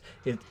quotes.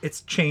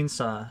 It's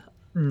Chainsaw,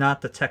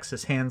 not the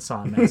Texas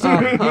Handsaw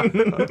Massacre.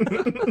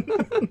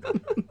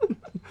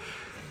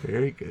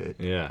 Very good.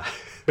 Yeah.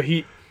 But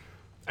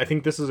I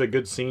think this is a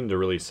good scene to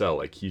really sell.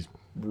 Like, he's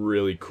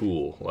really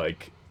cool.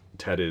 Like,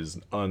 Ted is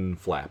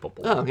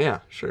unflappable. Oh, yeah,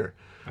 sure.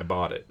 I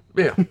bought it.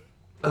 Yeah.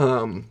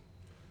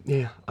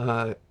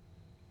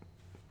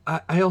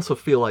 I also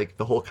feel like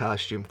the whole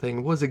costume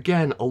thing was,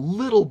 again, a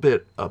little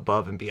bit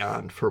above and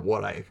beyond for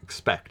what I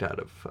expect out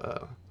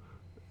of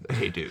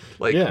Hey Dude.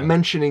 Like,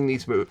 mentioning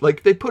these movies.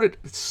 Like, they put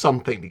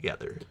something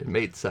together. It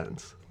made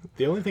sense.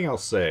 The only thing I'll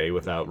say,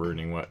 without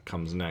ruining what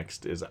comes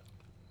next, is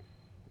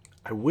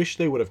I wish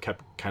they would have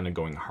kept kind of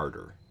going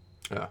harder.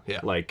 Yeah.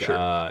 Like,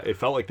 sure. It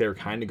felt like they were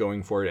kind of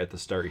going for it at the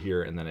start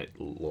here, and then it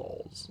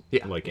lulls.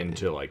 Yeah. Like,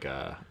 into, like,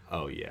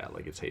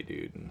 like, it's Hey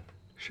Dude. And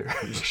Sure.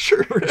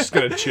 We're just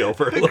going to chill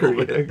for a little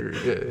bit. I agree.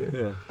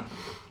 Yeah.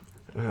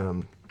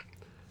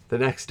 The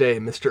next day,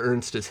 Mr.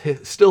 Ernst is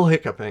still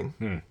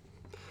hiccuping.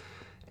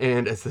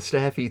 And as the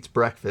staff eats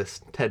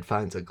breakfast, Ted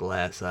finds a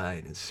glass eye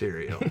in his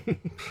cereal.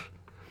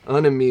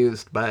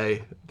 Unamused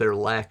by their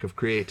lack of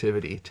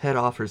creativity, Ted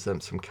offers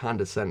them some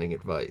condescending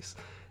advice,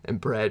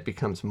 and Brad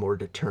becomes more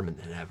determined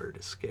than ever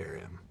to scare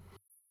him.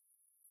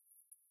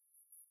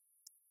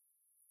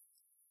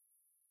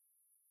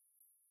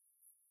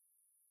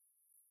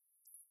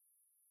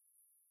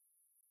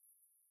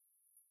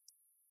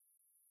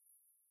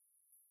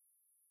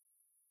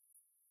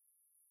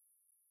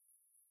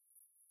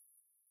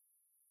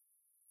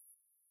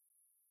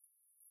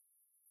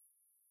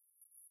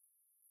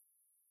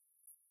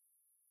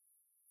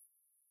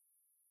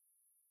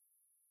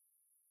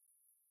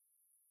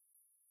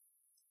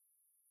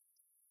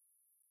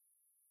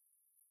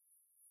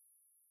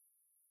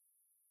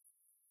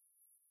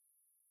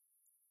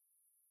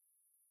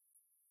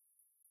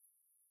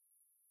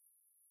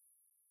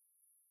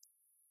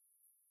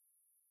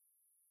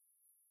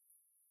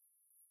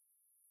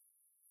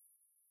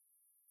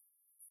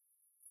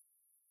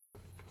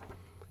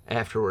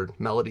 Afterward,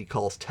 Melody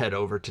calls Ted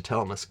over to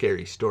tell him a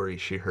scary story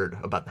she heard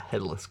about the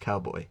headless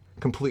cowboy,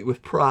 complete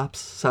with props,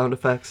 sound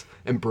effects,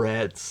 and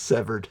Brad's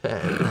severed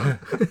head.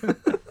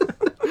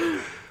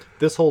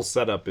 This whole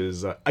setup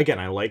is again,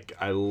 I like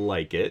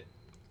it.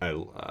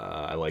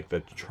 I like the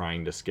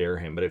trying to scare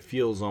him, but it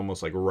feels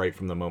almost like right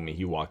from the moment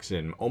he walks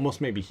in,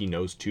 almost maybe he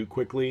knows too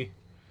quickly.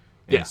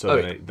 And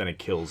then it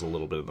kills a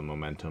little bit of the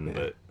momentum. Yeah.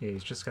 But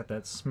he's just got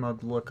that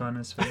smug look on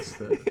his face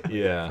from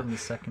the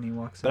second he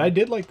walks in. But I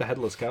did like the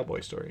headless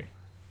cowboy story.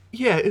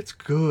 Yeah, it's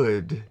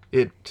good.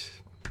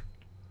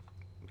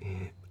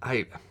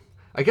 I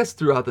guess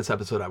throughout this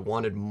episode I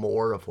wanted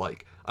more of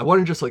I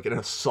wanted just an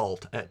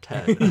assault at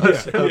Ted.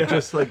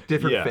 Just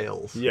different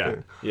fails.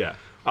 Yeah.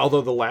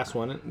 Although the last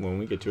one, when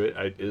we get to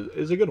it,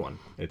 is a good one.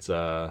 It's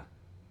well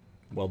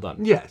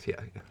done. Yes,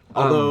 yeah.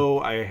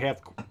 Although I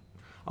have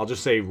I'll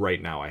just say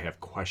right now I have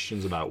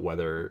questions about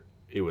whether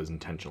it was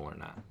intentional or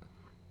not.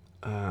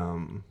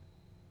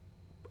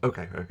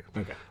 Okay.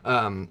 Okay.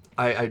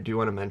 I do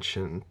want to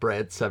mention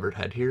Brad's severed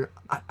head here.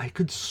 I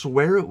could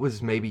swear it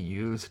was maybe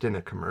used in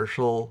a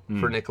commercial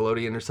for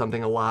Nickelodeon or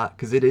something a lot,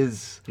 because it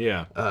is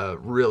a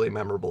really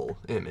memorable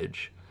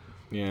image.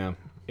 Yeah,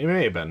 it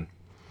may have been.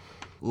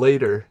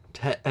 Later,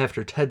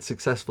 after Ted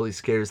successfully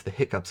scares the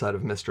hiccups out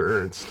of Mr.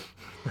 Ernst,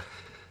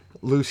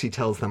 Lucy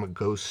tells them a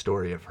ghost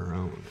story of her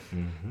own,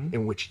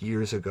 in which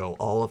years ago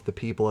all of the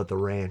people at the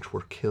ranch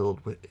were killed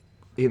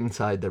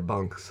inside their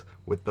bunks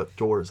with the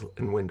doors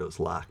and windows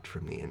locked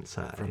from the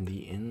inside. From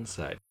the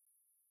inside.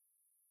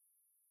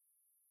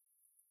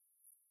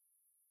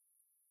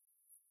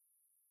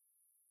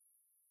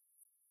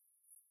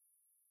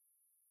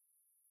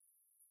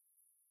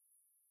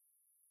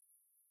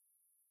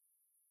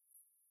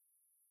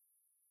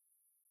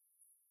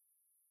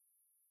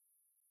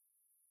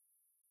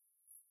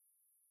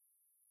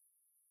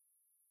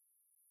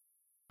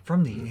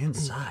 From the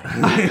inside.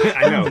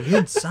 I know. From the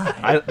inside.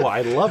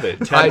 I love it.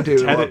 Ted, I do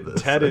love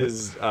this. Ted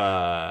is...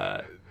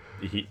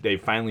 they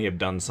finally have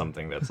done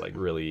something that's like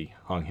really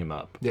hung him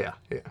up. Yeah.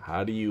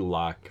 How do you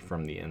lock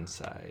from the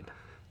inside?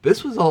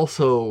 This was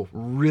also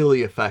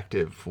really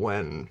effective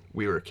when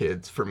we were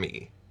kids for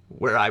me,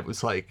 where I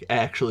was like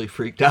actually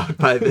freaked out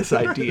by this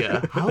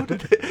idea. How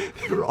did they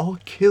were all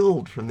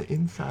killed from the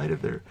inside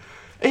of their...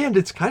 And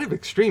it's kind of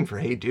extreme for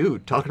Hey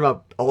Dude, talking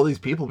about all these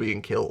people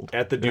being killed.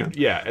 At the Dude,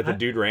 at the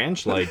Dude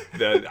Ranch, like,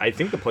 I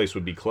think the place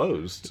would be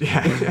closed.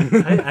 Yeah.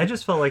 I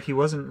just felt like he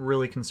wasn't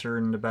really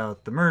concerned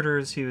about the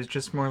murders. He was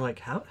just more like,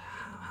 how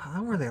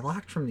were they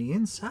locked from the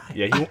inside?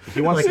 Yeah, he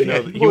wants to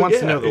know. He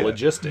wants to know the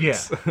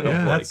logistics.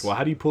 Yeah, Like, well,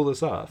 how do you pull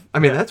this off? I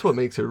mean, that's what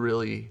makes it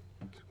really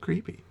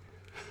creepy.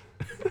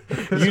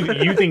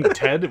 You think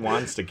Ted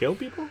wants to kill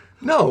people?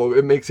 No,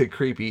 it makes it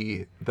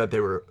creepy that they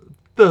were...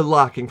 The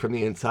locking from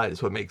the inside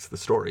is what makes the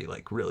story,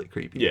 like, really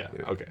creepy. Yeah,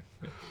 okay.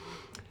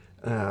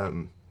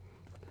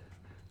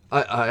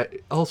 I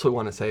also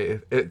want to say,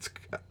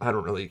 I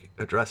don't really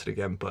address it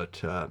again, but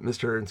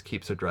Mr. Ernst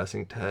keeps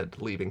addressing Ted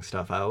leaving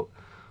stuff out,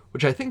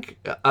 which I think,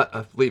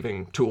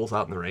 leaving tools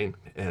out in the rain,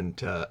 and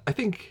I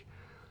think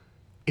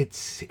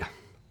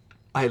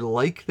I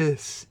like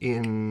this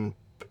in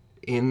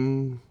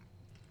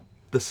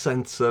the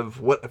sense of,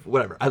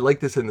 whatever, I like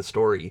this in the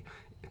story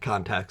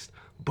context,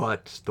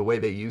 but the way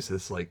they use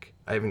this, like,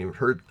 I haven't even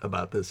heard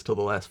about this till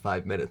the last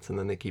 5 minutes, and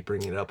then they keep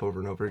bringing it up over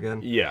and over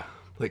again. Yeah.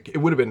 Like, it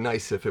would have been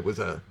nice if it was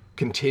a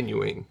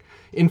continuing.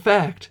 In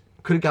fact,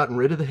 could have gotten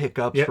rid of the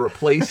hiccups,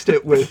 replaced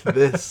it with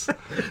this.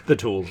 The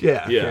tools.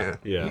 Yeah,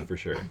 for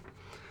sure.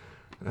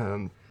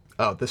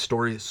 This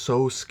story is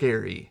so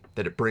scary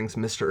that it brings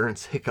Mr.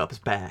 Ernst's hiccups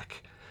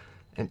back,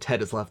 and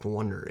Ted is left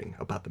wondering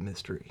about the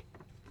mystery.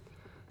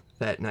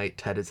 That night,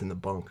 Ted is in the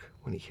bunk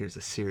when he hears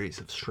a series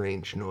of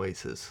strange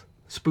noises.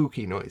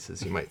 Spooky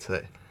noises, you might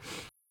say.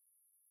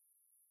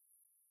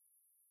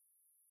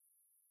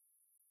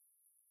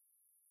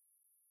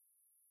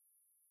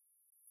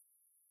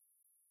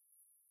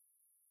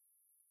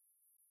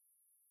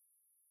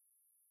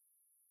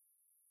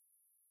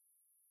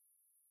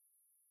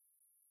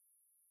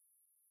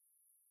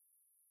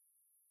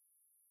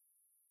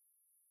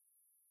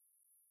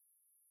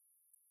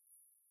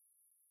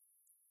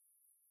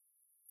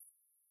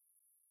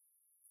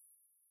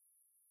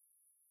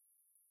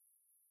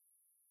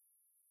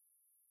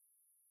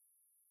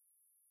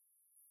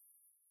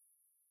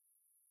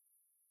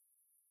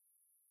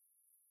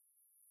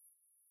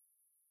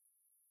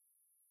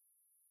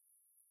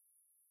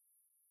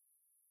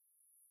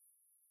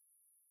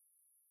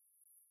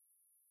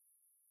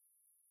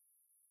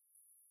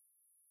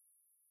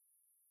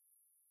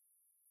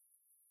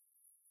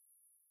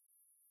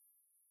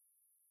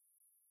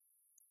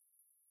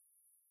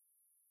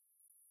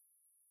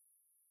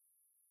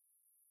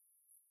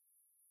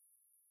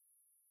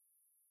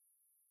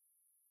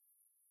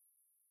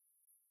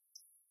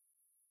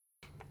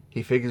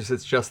 He figures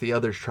it's just the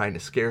others trying to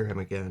scare him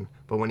again,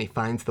 but when he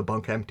finds the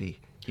bunk empty,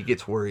 he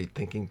gets worried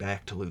thinking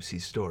back to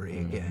Lucy's story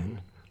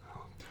again.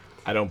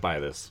 I don't buy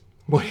this.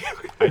 What?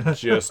 I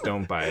just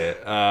don't buy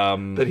it.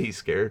 That he's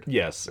scared?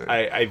 Yes.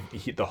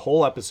 The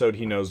whole episode,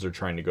 he knows they're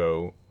trying to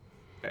go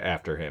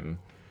after him.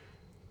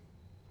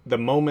 The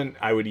moment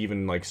I would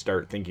even like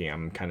start thinking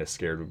I'm kind of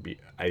scared would be,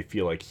 I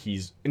feel like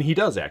and he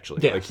does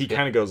actually. Yes, like he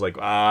kind of goes like,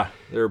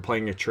 they're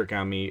playing a trick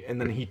on me. And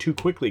then he too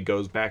quickly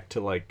goes back to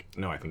like,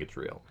 no, I think it's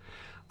real.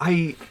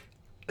 I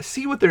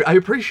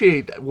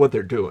appreciate what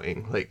they're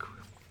doing, like,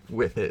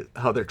 with it,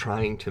 how they're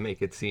trying to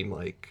make it seem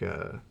like,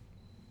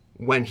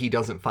 when he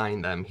doesn't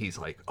find them, he's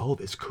like, oh,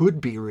 this could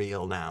be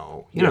real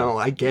now. You know,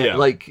 I get,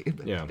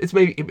 it's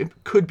maybe,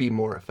 it could be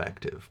more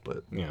effective,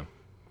 but... Yeah.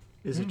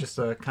 Is it just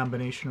a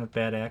combination of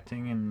bad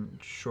acting and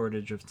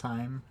shortage of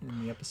time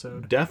in the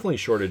episode? Definitely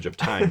shortage of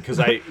time,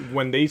 because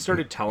when they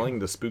started telling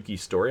the spooky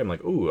story, I'm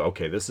like, ooh,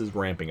 okay, this is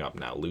ramping up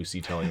now. Lucy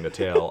telling the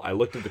tale. I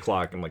looked at the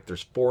clock, I'm like,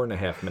 there's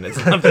 4.5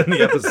 minutes left in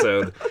the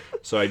episode,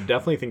 so I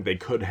definitely think they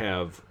could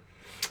have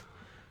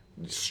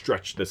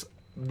stretched this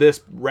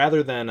this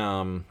rather than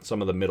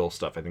some of the middle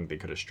stuff, I think they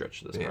could have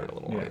stretched this part a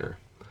little longer.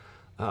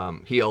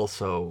 He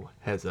also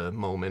has a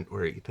moment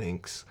where he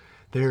thinks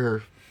they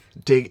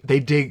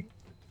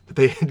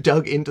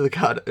dug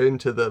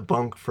into the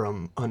bunk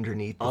from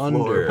underneath the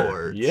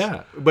floorboards.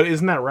 Yeah, but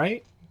isn't that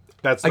right?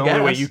 That's the I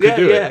only way guess. you could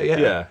do it.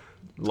 Yeah.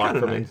 Lock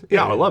kinda them in. nice.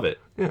 Yeah, Yeah. I love it.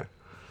 Yeah.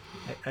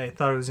 I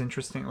thought it was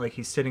interesting. Like,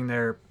 he's sitting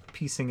there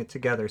piecing it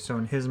together. So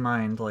in his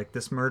mind, like,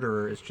 this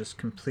murderer is just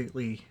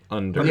completely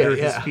Under. under Yeah, his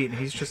yeah. feet, and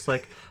he's just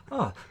like,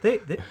 oh, they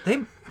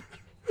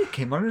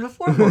came under the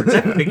floorboards.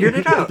 I figured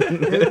it out.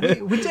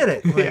 We did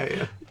it. Like,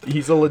 Yeah.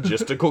 He's a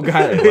logistical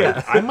guy.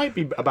 Like, I might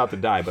be about to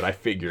die, but I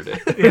figured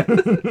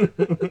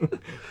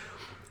it.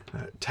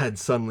 Ted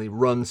suddenly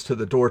runs to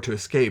the door to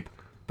escape,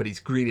 but he's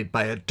greeted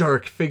by a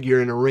dark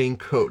figure in a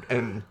raincoat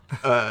and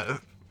I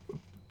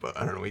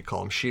don't know what you call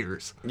them,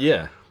 shears.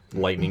 Yeah.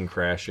 Lightning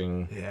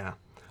crashing. Yeah.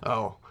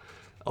 Oh,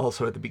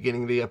 also at the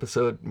beginning of the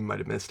episode, you might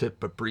have missed it,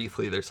 but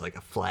briefly there's like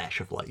a flash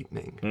of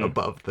lightning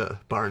above the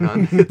bar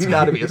nun. It's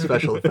got to be a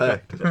special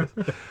effect.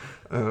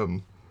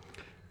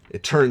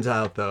 It turns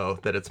out, though,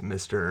 that it's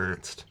Mr.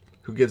 Ernst,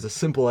 who gives a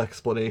simple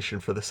explanation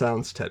for the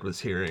sounds Ted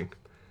was hearing,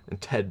 and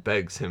Ted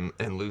begs him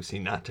and Lucy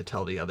not to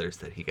tell the others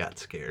that he got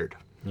scared.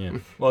 Yeah.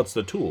 Well, it's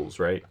the tools,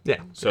 right?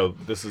 Yeah. So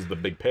this is the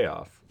big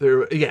payoff.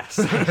 Yes.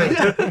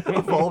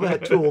 Of all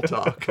that tool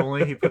talk. if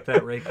only he put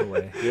that rake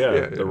away.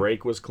 Yeah. The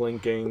rake was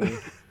clinking.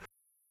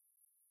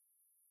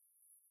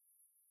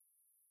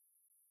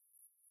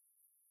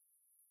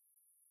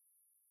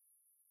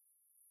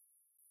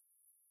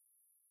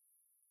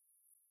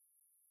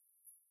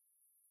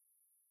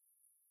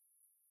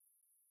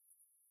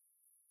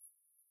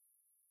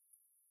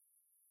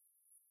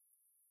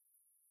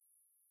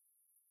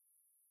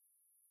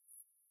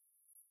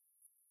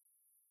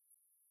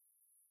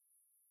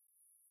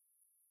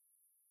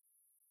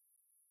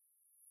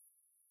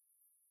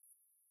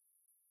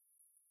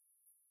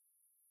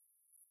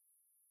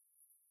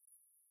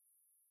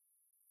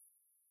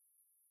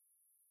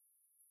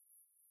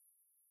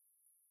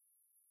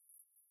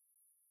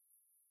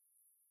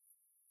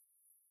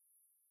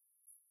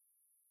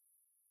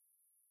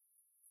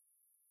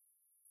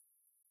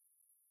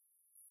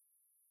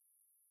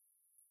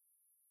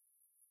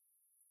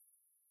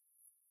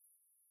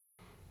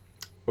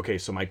 Okay,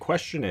 so my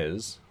question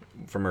is,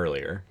 from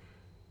earlier,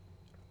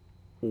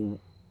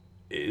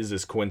 is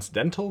this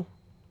coincidental?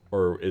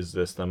 Or is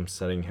this them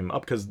setting him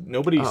up? Because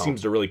nobody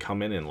seems to really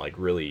come in and, like,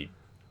 really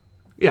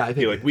Yeah, I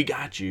be think like, we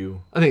got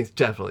you. I think it's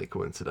definitely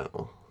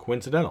coincidental.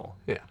 Coincidental.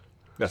 Yeah.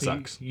 That So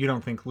sucks. you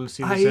don't think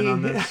Lucy was in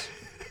on this?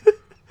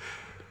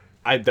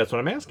 That's what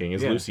I'm asking.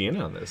 Is Yeah. Lucy in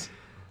on this?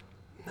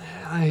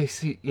 I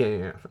see.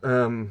 Yeah.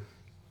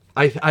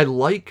 I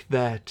like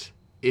that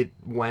it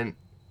went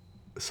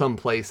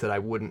someplace that I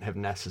wouldn't have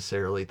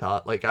necessarily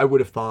thought. Like, I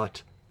would have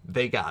thought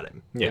they got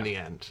him Yeah. in the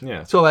end.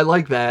 Yeah. So I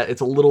like that.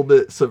 It's a little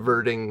bit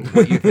subverting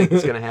what you think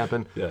is going to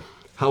happen. Yeah.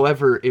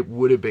 However, it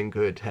would have been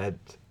good had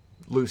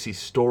Lucy's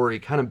story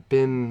kind of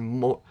been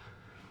more,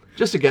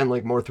 just again,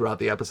 like more throughout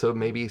the episode,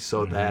 maybe,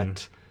 so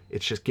that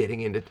it's just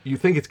getting into, you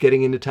think it's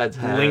getting into Ted's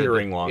head.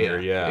 Lingering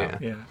longer, yeah.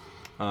 Yeah.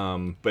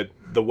 But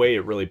the way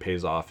it really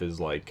pays off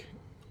is like,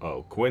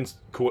 oh,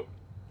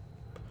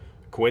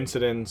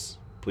 coincidence.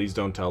 Please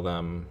don't tell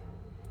them.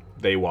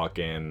 They walk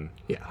in.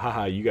 Yeah.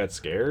 Haha, you got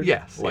scared?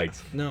 Yes, Like,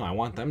 yes. no, I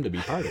want them to be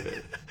part of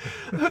it.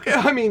 Okay,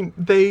 I mean,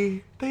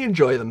 they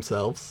enjoy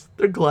themselves.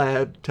 They're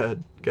glad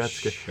Ted got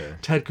scared. Sure.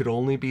 Ted could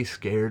only be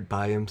scared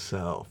by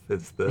himself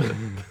is the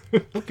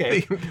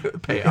Okay.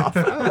 payoff.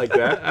 I like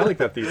that. I like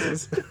that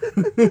thesis.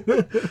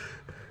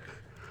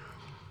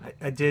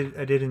 I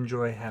did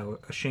enjoy how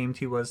ashamed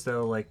he was,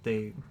 though. Like,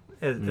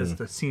 as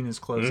the scene is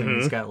closing,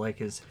 he's got like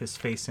his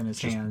face in his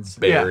hands.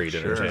 Buried Yeah,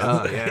 in her sure. chest.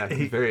 Oh, yeah,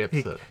 he's very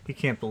upset. He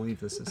can't believe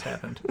this has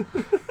happened.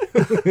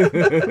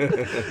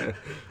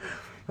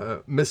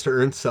 Mr.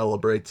 Ernst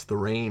celebrates the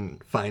rain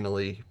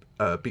finally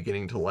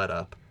beginning to let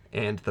up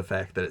and the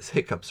fact that his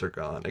hiccups are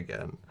gone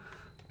again.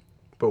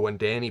 But when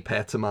Danny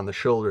pats him on the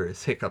shoulder,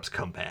 his hiccups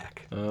come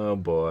back. Oh,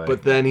 boy.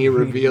 But then he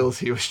reveals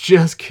he was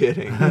just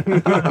kidding.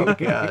 Oh,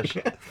 gosh.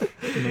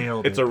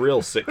 Nailed It's it. a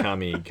real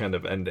sitcom-y kind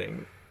of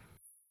ending.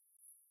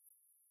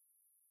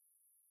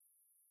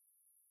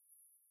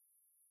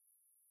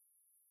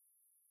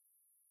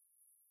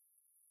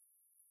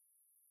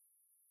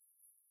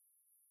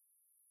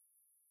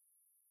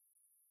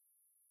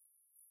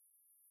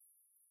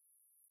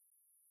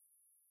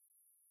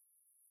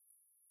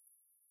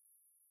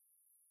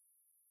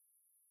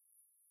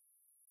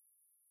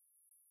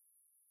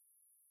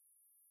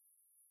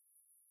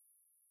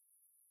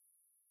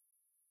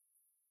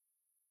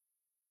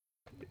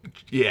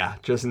 Yeah,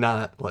 just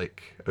not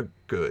like a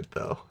good,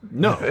 though.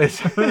 No.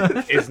 It's,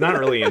 It's not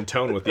really in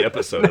tone with the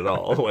episode at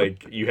all.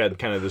 Like, you had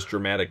kind of this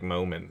dramatic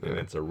moment, and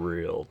it's a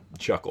real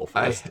chuckle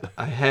fest.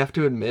 I have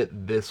to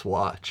admit, this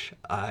watch,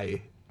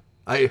 I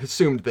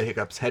assumed the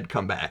hiccups had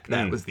come back.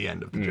 That was the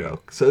end of the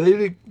joke. So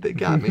they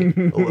got me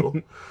a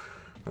little.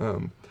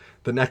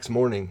 The next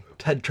morning,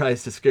 Ted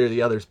tries to scare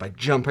the others by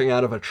jumping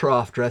out of a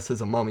trough dressed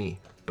as a mummy,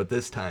 But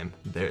this time,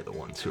 they're the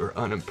ones who are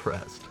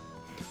unimpressed.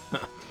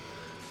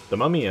 The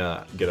mummy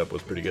get-up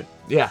was pretty good.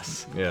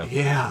 Yes. Yeah.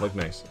 Yeah. Looked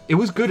nice. It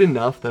was good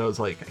enough that I was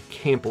like, I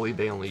can't believe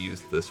they only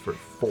used this for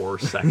 4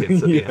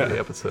 seconds at the end of the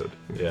episode.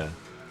 Yeah.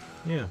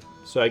 Yeah.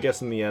 So I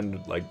guess in the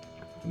end, like,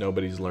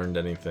 nobody's learned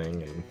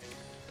anything and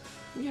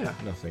Yeah.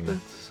 nothing.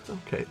 That's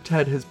okay.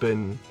 Ted has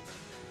been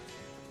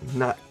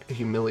not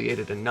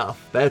humiliated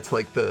enough. That's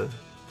like the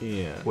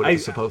Yeah. what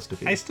it's supposed to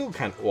be. I still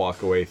kind of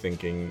walk away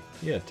thinking,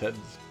 yeah, Ted's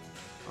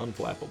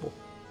unflappable.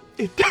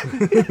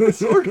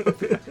 Sort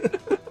of.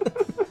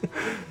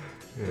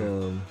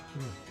 Yeah.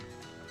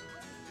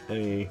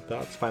 Any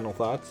thoughts? Final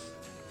thoughts?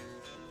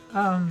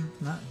 Not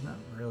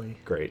really.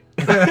 Great.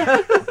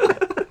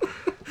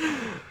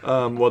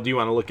 Well, do you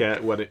want to look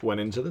at what it went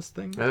into this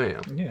thing? Oh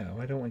yeah. Yeah,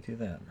 why don't we do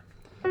that?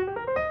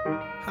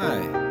 Hi,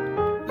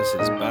 this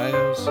is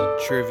bios,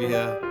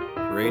 trivia,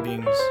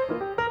 ratings,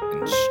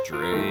 and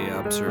stray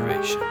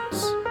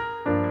observations.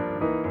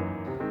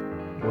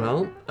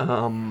 Well,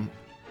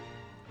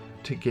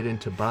 to get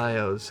into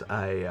bios,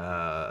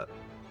 I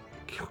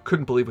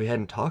couldn't believe we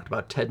hadn't talked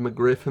about Ted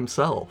McGriff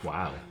himself.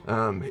 Wow.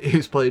 He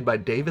was played by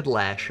David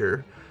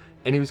Lasher,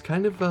 and he was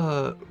kind of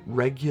a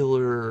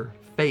regular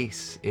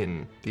face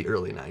in the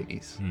early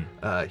 90s.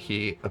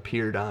 He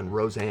appeared on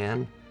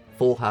Roseanne,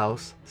 Full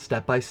House,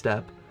 Step by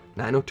Step,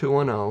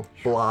 90210,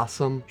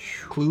 Blossom,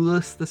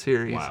 Clueless the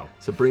series, Wow.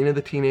 Sabrina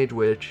the Teenage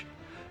Witch,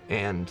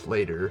 and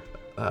later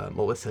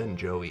Melissa and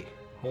Joey.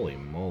 Holy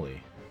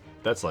moly.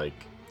 That's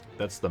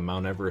the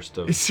Mount Everest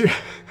of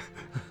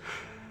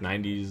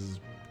 90s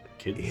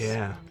kids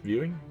Yeah.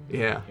 viewing?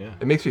 Yeah. Yeah.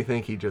 It makes me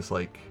think he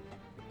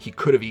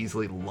could have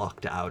easily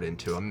lucked out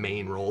into a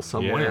main role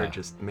somewhere, Yeah.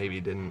 just maybe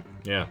didn't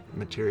Yeah.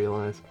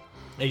 materialize.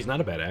 He's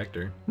not a bad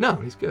actor. No,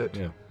 he's good.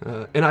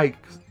 Yeah.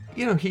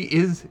 And he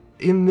is,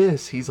 in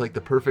this, he's like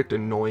the perfect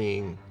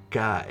annoying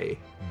guy.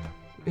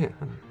 Yeah.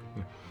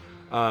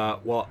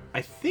 Well,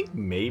 I think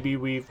maybe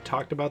we've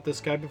talked about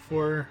this guy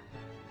before,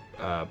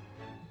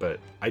 but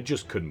I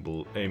just couldn't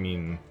believe. I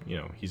mean,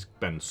 he's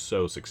been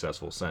so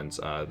successful since.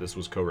 This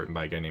was co-written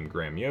by a guy named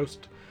Graham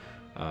Yost.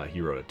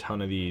 He wrote a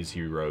ton of these.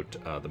 He wrote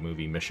the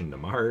movie Mission to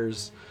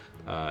Mars.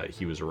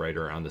 He was a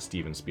writer on the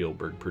Steven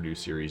Spielberg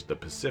produced series The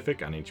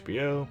Pacific on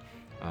HBO.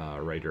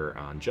 Writer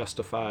on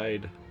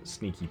Justified,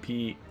 Sneaky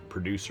Pete,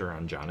 producer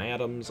on John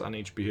Adams on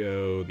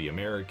HBO, The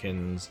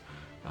Americans.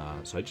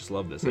 So I just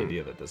love this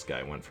idea that this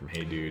guy went from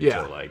Hey Dude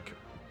Yeah. to like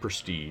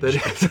prestige That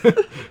is-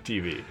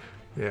 TV.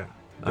 Yeah.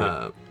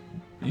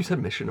 You said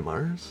Mission to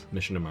Mars?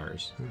 Mission to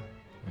Mars.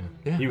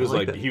 Yeah. He was I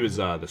like that. he was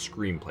the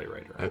screenplay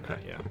writer. On Okay.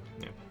 that, yeah.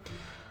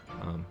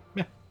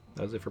 Yeah.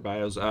 That was it for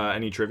bios.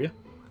 Any trivia?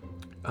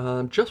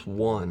 Just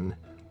one.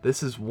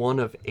 This is one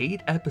of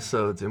 8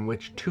 episodes in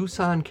which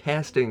Tucson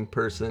casting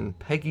person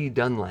Peggy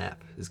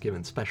Dunlap is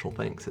given special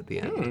thanks at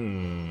the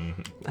end.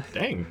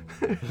 Dang.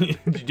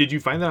 Did you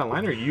find that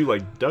online or you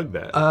like dug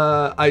that?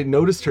 I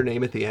noticed her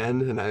name at the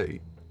end, and I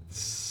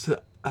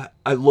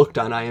looked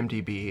on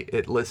IMDb.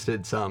 It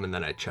listed some, and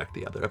then I checked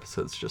the other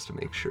episodes just to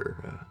make sure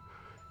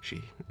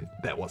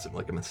that wasn't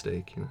like a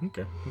mistake.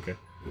 Okay.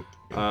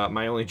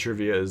 My only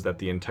trivia is that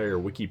the entire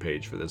wiki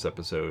page for this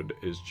episode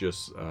is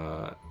just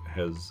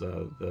has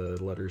the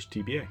letters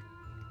TBA.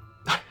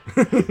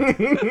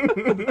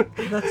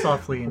 That's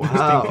awfully interesting,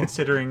 Wow.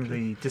 considering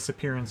the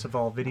disappearance of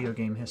all video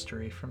game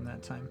history from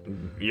that time.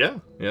 Yeah.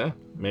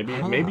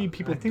 Maybe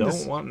people I think don't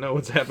this- want to know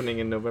what's happening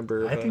in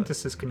November. I think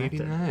this is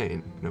connected.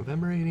 89,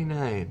 November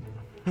 89.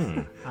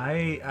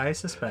 I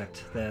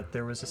suspect that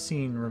there was a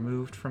scene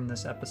removed from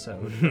this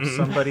episode of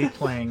somebody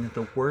playing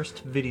the worst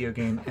video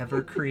game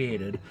ever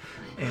created,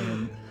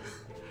 and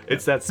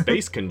it's that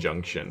space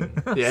conjunction.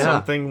 Yeah.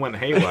 Something went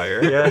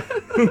haywire.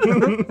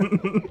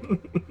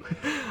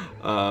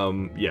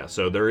 yeah,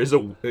 So there is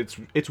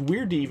it's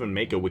weird to even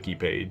make a wiki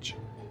page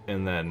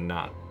and then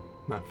not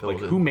Not filled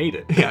like in. who made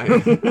it. Yeah.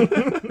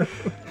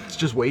 It's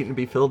just waiting to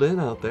be filled in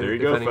out there. There you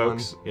if go, anyone-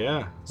 folks.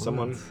 Yeah.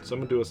 Someone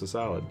do us a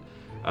solid.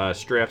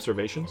 Stray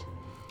observations.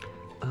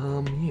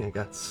 Yeah, I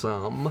got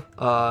some.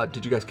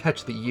 Did you guys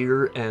catch the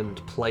year and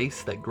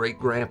place that Great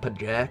Grandpa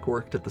Jack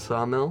worked at the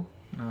sawmill?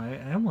 no,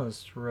 I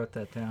almost wrote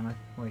that down.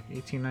 Like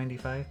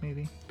 1895,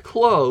 maybe.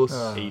 Close.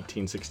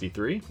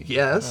 1863.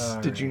 Yes.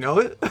 Did you know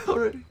it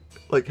already?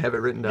 Like, have it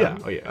written down?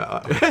 Yeah. Oh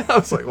yeah. I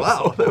was like,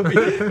 wow. That would be...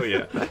 Oh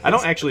yeah. I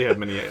don't actually have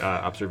many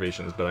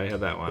observations, but I have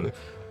that one.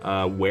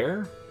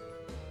 Where?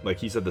 Like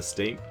he said, the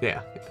state.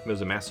 Yeah.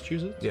 Was it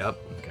Massachusetts? Yep.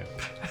 Okay.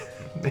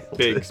 Nailed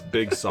it.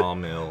 Big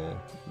sawmill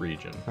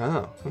region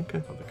Oh, okay.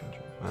 of the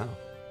country. Wow.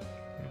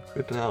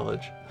 Good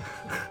knowledge.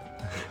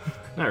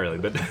 Not really,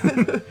 but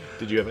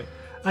did you have it?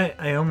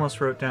 I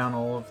almost wrote down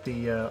all of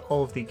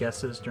the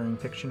guesses during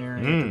Pictionary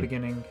at the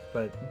beginning,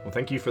 but Well,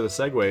 thank you for the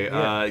segue.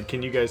 Yeah.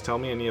 Can you guys tell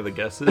me any of the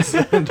guesses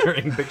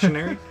during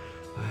Pictionary?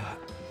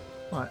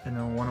 well, I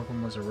know one of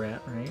them was a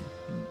rat, right?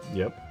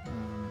 Yep.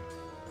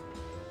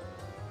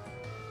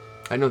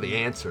 I know the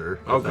answer.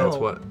 Oh, If that's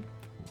go. what.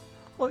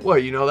 Well, Well,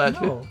 you know that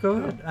too? no, go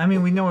ahead. I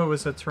mean, we know it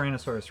was a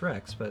Tyrannosaurus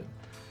Rex, but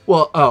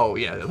Well, oh,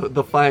 yeah.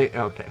 The fight.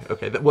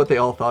 Okay. What they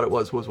all thought it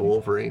was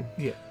Wolverine.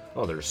 yeah.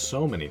 Oh, there's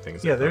so many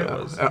things. Yeah, I thought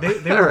it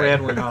was. they were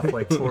rattling off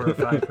like 4 or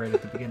 5 right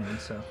at the beginning.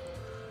 So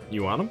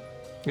You want them?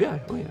 Yeah,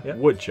 oh yeah. Yep.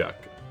 Woodchuck,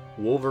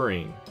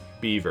 Wolverine,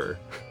 Beaver,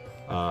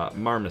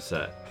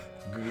 Marmoset,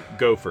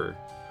 Gopher,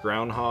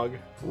 Groundhog,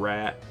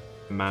 Rat,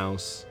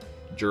 Mouse,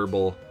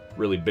 Gerbil,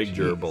 really big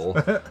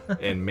gerbil,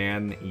 and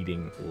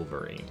man-eating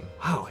Wolverine.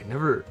 Wow,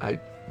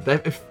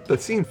 the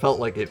scene felt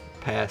like it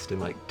passed in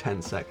like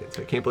 10 seconds.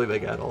 I can't believe they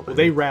got all that.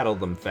 They rattled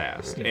them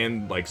fast,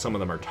 and like some of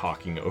them are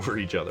talking over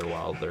each other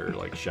while they're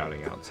like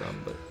shouting out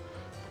some. But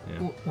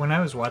yeah. when I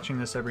was watching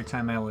this, every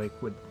time I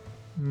like would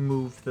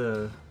move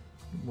the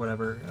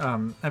whatever,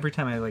 every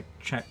time I like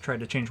tried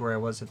to change where I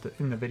was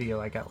in the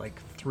video, I got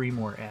like 3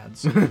 more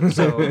ads.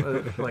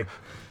 So like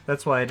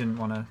that's why I didn't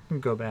want to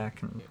go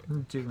back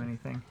and do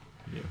anything.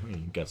 You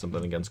got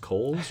something against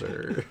Kohl's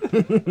or?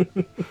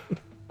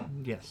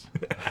 Yes.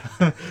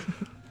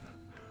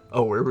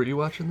 Oh, where were you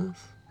watching this?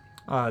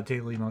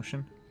 Daily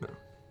Motion.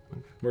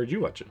 Where'd you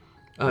watch it?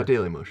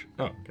 Daily Motion.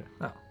 Oh, okay.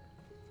 Oh,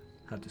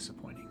 how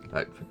disappointing.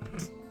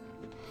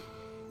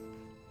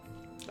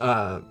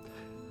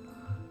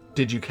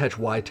 Did you catch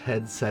why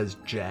Ted says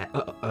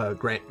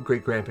Great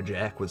Grandpa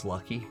Jack was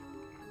lucky?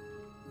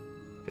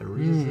 A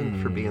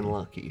reason for being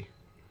lucky,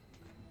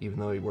 even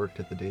though he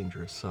worked at the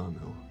dangerous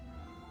sawmill.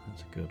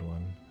 That's a good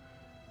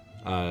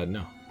one.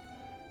 No.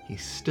 He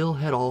still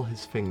had all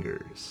his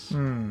fingers.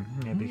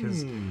 Yeah,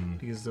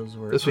 because those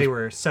were This they was-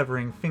 were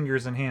severing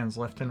fingers and hands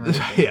left and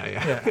right.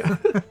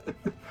 Yeah.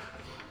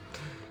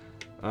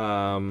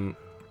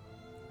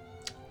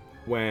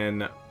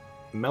 When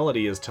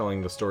Melody is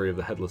telling the story of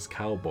the headless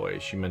cowboy,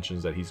 she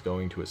mentions that he's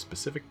going to a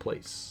specific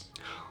place.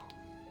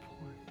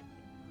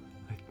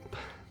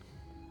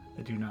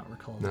 I do not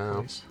recall No. the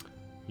place.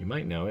 You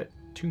might know it.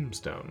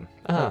 Tombstone.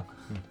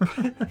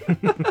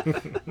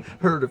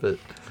 Heard of it.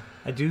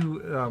 I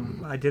do.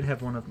 I did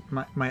have one of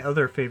my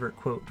other favorite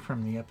quote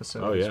from the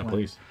episode. Oh is yeah, when,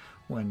 please.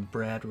 When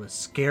Brad was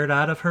scared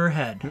out of her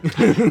head. Yeah,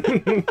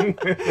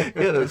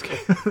 that was good.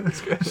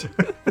 That's good.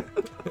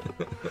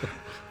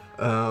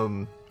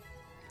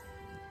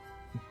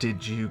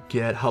 Did you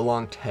get how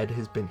long Ted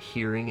has been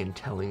hearing and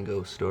telling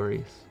ghost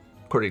stories?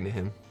 According to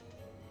him.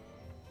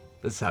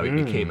 This is how he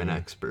became an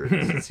expert.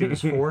 Since he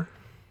was 4.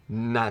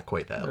 Not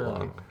quite that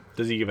long.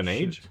 Does he give an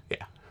age?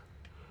 Yeah.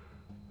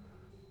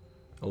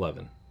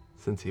 11.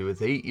 Since he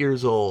was 8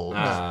 years old.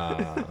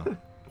 I'm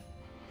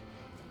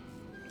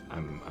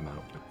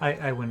out.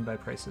 I win by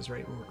Price's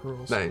Right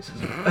rules. Nice.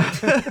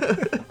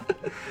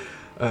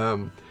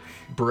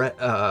 Brett.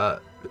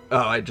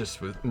 I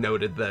just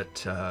noted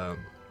that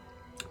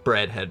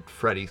Brad had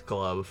Freddy's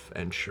glove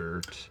and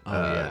shirt,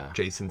 yeah.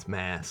 Jason's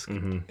mask,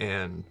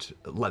 and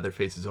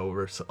Leatherface's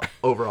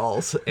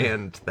overalls,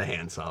 and the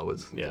handsaw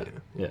was. Yeah.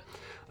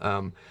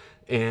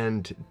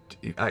 And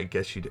I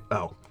guess you did.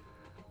 Oh,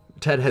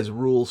 Ted has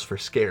rules for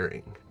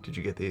scaring. Did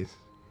you get these?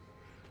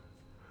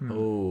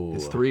 Oh.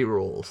 It's 3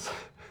 rules.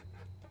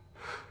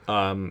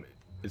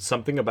 It's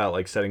something about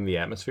like setting the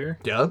atmosphere.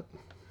 Yep.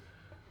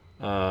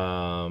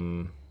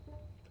 And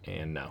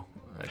no,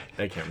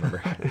 I can't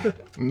remember.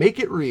 Make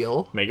it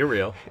real Make it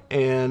real.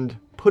 and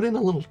put in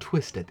a little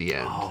twist at the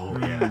end. Oh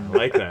yeah,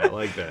 like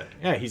that.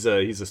 Yeah, he's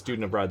a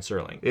student of Rod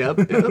Serling. Yep.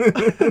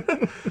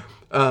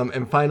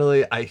 And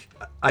finally,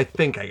 I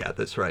think I got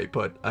this right,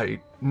 but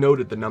I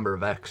noted the number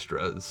of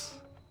extras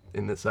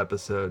in this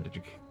episode. Did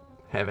you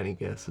have any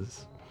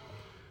guesses?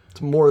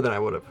 It's more than I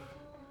would have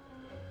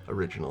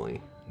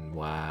originally.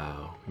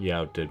 Wow, you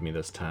outdid me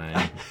this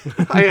time.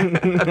 I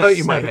thought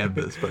you might have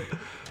this, but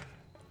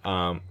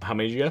How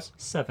many did you guess?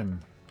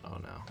 7. Oh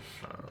no.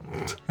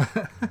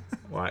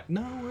 Why?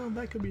 No, well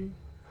that could be.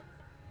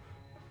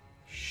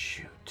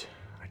 Shoot,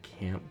 I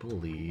can't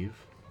believe.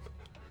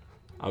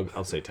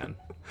 I'll say 10.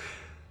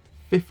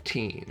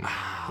 15.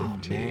 Oh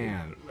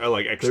man,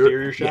 like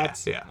exterior Yeah,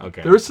 shots. Yeah.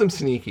 Okay. There were some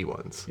sneaky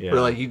ones Yeah.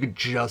 where like you could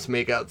just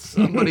make out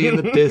somebody in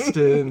the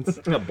distance.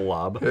 A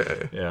blob.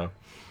 Yeah. Yeah.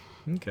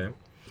 Okay.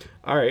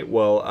 All right.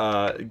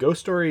 Well, Ghost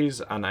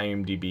Stories on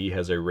IMDb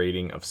has a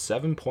rating of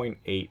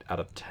 7.8 out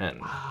of 10,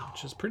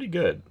 which is pretty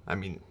good. I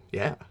mean,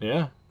 yeah.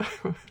 Yeah.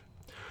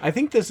 I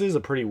think this is a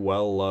pretty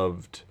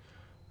well-loved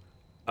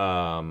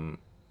Hey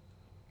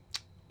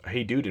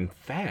Dude. In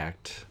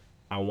fact,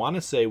 I want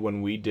to say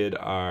when we did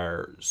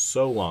our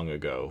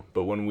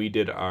when we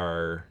did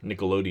our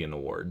Nickelodeon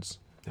Awards,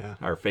 Yeah.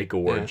 our fake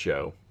award Yeah.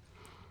 show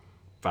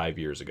 5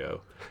 years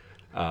ago,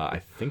 I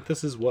think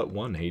this is what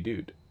won Hey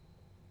Dude.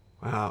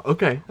 Wow.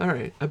 Okay. All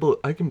right.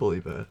 I can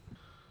believe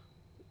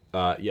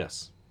that.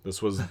 Yes.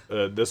 This was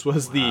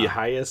the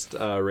highest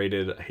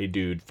rated Hey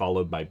Dude,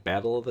 followed by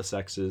Battle of the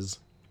Sexes,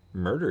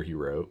 Murder He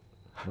Wrote.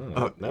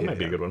 Oh, that might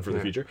be a good one for the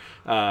future.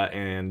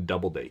 And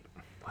Double Date.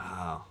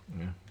 Wow.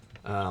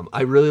 Yeah.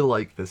 I really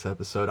like this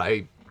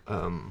episode.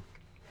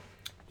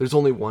 There's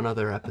only one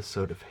other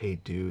episode of Hey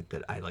Dude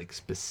that I like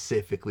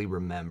specifically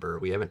remember.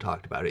 We haven't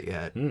talked about it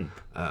yet.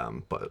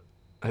 But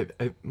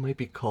I might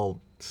be called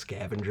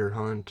Scavenger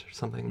Hunt or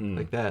something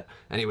like that.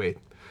 Anyway,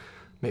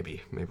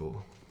 maybe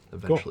we'll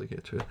eventually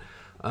get to it.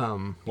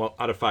 Well,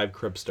 out of 5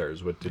 Crib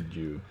stars, what did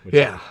you?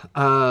 Yeah.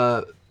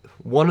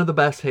 one of the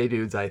best Hey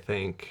Dudes, I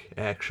think,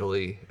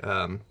 actually.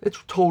 It's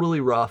totally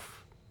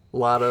rough. A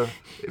lot of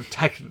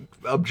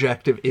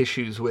objective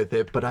issues with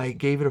it, but I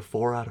gave it a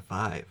 4 out of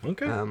 5.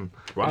 Okay.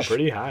 Wow,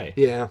 pretty high.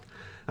 Yeah.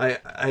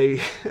 I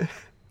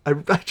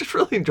just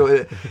really enjoyed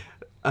it.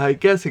 I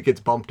guess it gets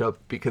bumped up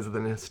because of the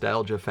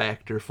nostalgia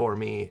factor for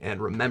me, and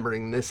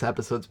remembering this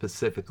episode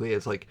specifically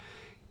as like,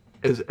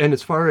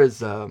 as far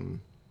as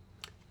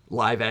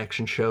live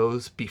action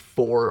shows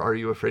before Are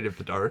You Afraid of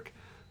the Dark,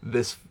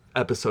 this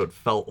episode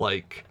felt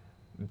like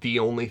the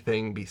only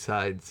thing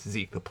besides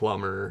Zeke the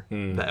Plumber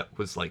that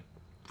was like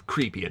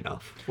creepy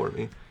enough for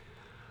me.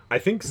 I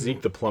think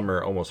Zeke the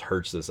Plumber almost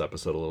hurts this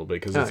episode a little bit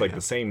because it's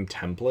the same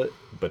template,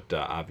 but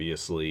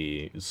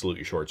obviously Salute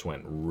Your Shorts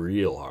went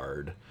real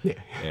hard. Yeah.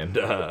 And,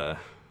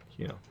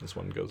 this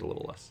one goes a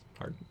little less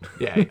hard.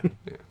 Yeah.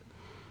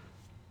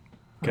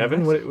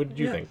 Kevin, what did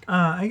you think?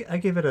 I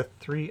gave it a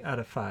 3 out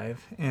of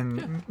 5,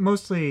 and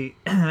mostly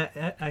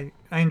I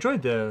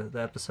enjoyed the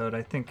episode.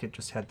 I think it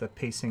just had the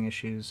pacing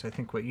issues. I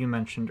think what you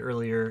mentioned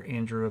earlier,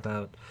 Andrew,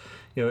 about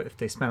if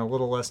they spent a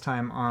little less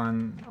time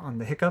on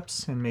the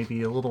hiccups and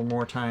maybe a little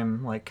more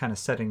time like kind of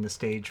setting the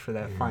stage for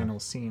that final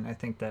scene, I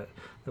think that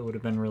would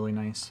have been really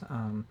nice.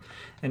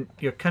 And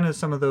kind of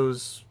some of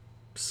those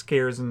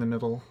scares in the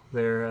middle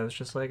there, I was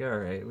just like, all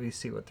right, we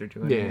see what they're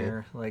doing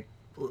here. Like,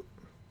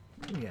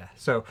 yeah.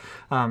 So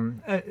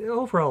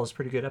overall, it's a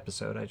pretty good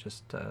episode. I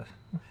just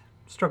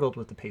struggled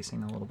with the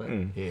pacing a little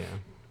bit. Yeah.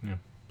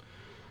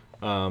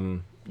 I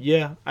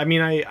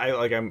mean,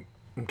 I'm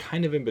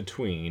kind of in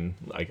between,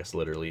 I guess,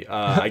 literally.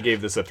 I gave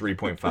this a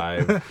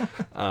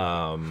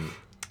 3.5,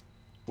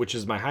 which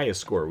is my highest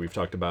score. We've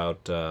talked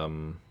about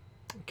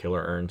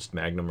Killer Ernst,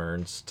 Magnum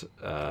Ernst,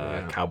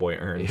 Cowboy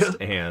Ernst,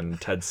 and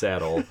Ted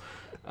Saddle.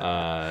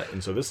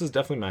 And so this is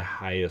definitely my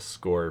highest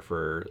score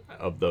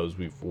of those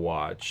we've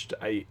watched.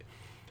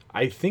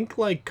 I think,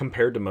 like,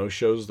 compared to most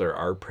shows, there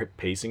are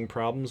pacing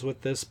problems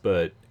with this,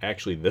 but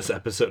actually this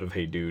episode of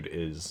Hey Dude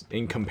is,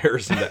 in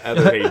comparison to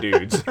other Hey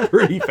Dudes,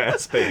 pretty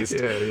fast-paced.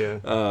 Yeah.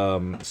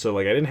 So,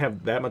 like, I didn't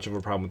have that much of a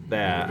problem with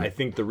that. I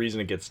think the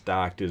reason it gets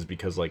docked is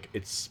because, like,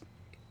 it's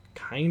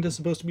kind of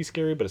supposed to be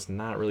scary, but it's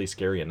not really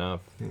scary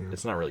enough.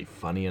 It's not really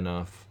funny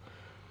enough.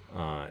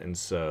 And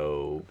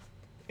so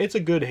it's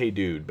a good Hey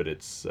Dude, but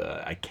it's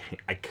I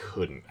can't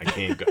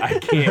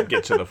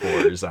get to the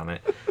 4s on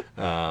it.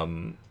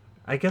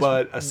 I guess,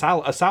 but a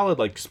solid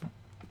like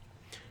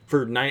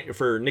for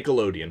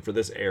Nickelodeon for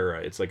this era,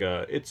 it's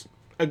a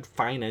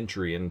fine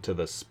entry into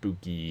the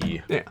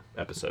spooky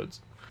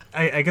episodes.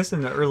 I guess in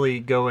the early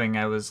going,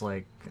 I was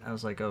like,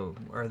 oh,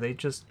 are they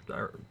just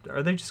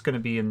going to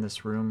be in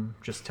this room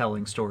just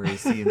telling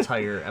stories the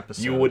entire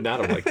episode? You would not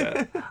have liked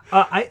that.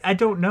 I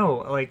don't know.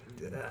 Like,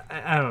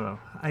 I don't know.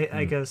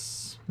 I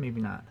guess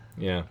maybe not.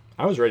 Yeah,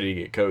 I was ready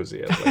to get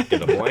cozy. I was like,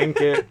 get a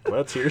blanket.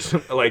 Let's hear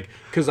some, like,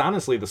 because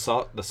honestly, the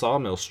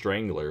Sawmill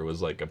Strangler was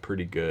like a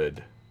pretty good.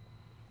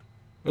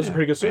 It was a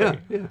pretty good story.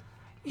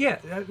 Yeah,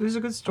 it was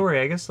a good story.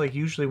 I guess like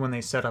usually when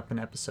they set up an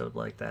episode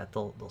like that,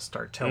 they'll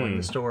start telling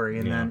the story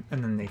and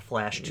then they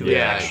flash to it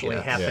actually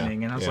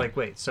happening. And I was like,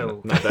 wait,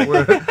 so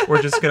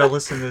we're just gonna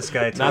listen to this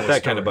guy tell not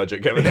that kind of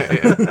budget,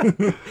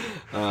 Kevin.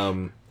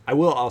 I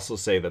will also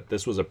say that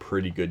this was a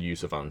pretty good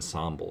use of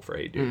ensemble for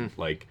Hey Dude.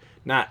 Like,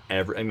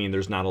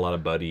 there's not a lot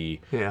of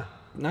Buddy. Yeah.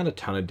 Not a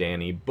ton of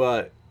Danny,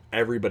 but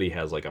everybody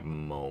has like a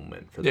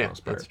moment for the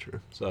most part. That's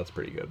true. So that's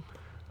pretty good.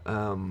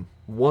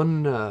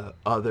 One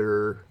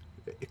other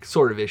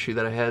sort of issue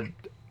that I had,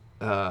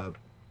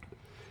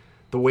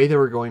 the way they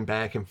were going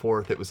back and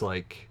forth, it was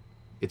like,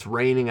 it's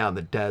raining out in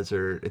the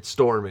desert, it's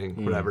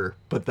storming, whatever.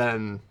 But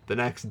then the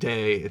next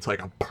day, it's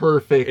like a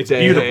perfect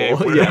day. It's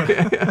beautiful.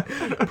 Yeah.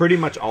 Pretty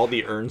much all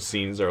the Ernst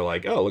scenes are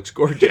like, oh, it looks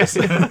gorgeous.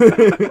 Yeah,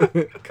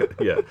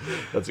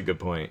 that's a good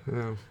point.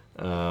 Yeah.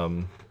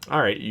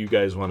 All right, you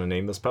guys want to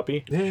name this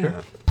puppy? Yeah.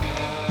 Sure.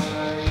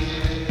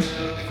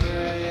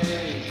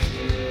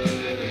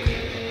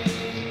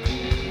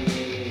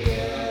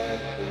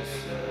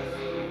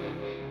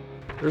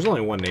 There's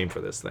only one name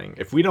for this thing.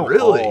 If we don't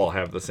all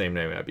have the same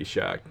name, I'd be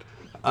shocked.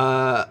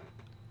 Okay.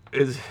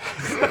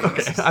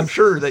 I'm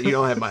sure that you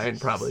don't have mine,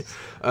 probably.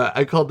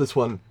 I called this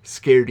one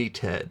Scaredy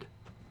Ted.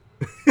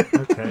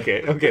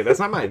 Okay, that's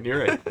not mine.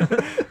 You're right.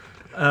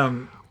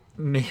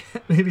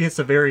 Maybe it's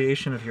a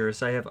variation of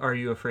yours. I have Are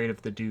You Afraid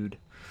of the Dude?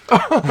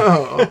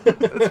 Oh,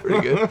 that's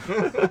pretty good.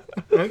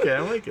 Okay,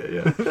 I like it,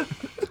 yeah.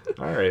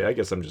 All right, I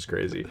guess I'm just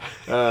crazy.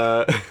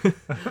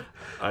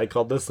 I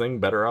called this thing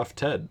Better Off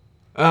Ted.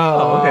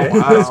 Oh, okay.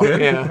 Wow. That's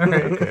good. Yeah. All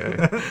right.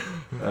 Okay.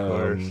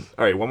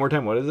 All right, one more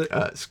time. What is it?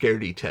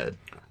 Scaredy Ted.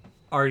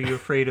 Are You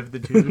Afraid of the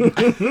Dude?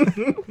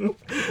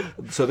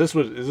 So this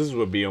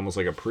would be almost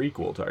like a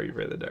prequel to Are You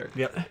Afraid of the Dark?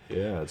 Yep.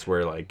 Yeah, it's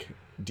where like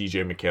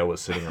DJ McHale was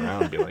sitting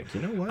around and be like,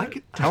 you know what?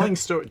 Telling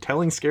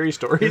scary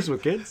stories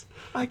with kids?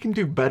 I can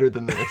do better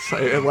than this.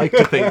 I like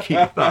to think he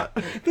thought.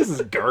 This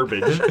is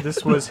garbage.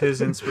 This was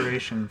his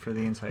inspiration for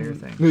the entire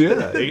thing.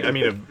 Yeah. I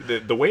mean,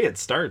 the way it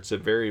starts,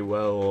 it very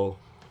well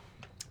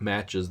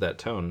matches that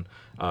tone.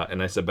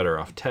 And I said Better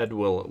Off Ted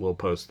will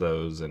post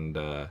those, and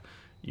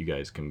you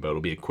guys can vote.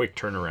 It'll be a quick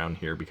turnaround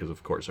here because,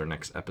 of course, our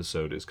next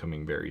episode is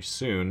coming very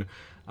soon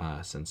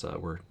since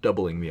we're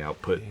doubling the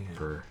output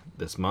for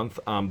this month.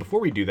 Before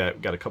we do that,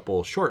 we've got a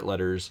couple short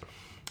letters.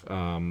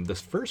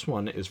 This first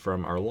one is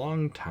from our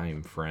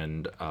longtime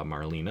friend,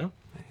 Marlena.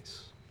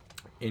 Nice.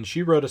 And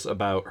she wrote us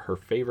about her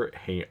favorite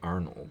Hey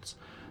Arnolds.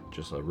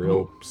 Just a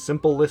real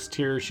simple list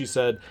here. She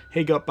said,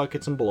 "Hey Gut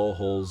Buckets and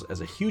Blowholes, as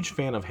a huge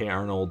fan of Hey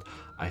Arnold,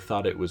 I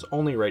thought it was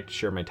only right to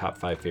share my top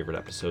 5 favorite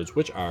episodes,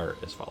 which are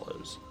as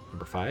follows.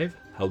 Number 5,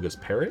 Helga's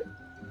Parrot.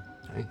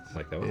 Nice.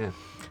 Like that one.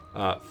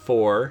 Yeah.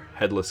 4,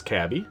 Headless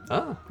Cabby.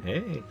 Oh.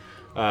 Hey.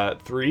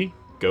 3,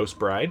 Ghost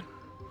Bride.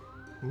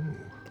 Ooh.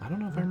 I don't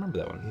know if I remember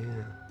that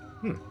one.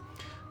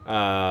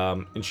 Yeah.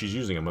 And she's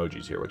using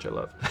emojis here, which I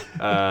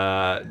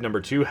love. Number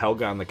 2,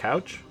 Helga on the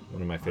Couch.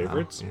 One of my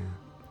favorites. Yeah.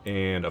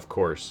 And, of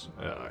course,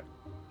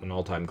 an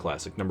all-time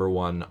classic, number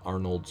 1,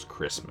 Arnold's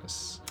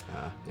Christmas.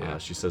 Yeah.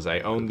 She says,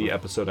 I owned the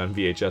episode on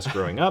VHS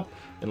growing up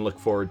and look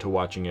forward to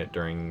watching it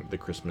during the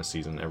Christmas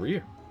season every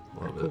year.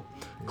 Love Very it.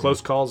 Yeah.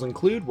 Close calls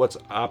include What's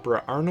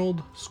Opera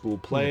Arnold, School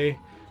Play,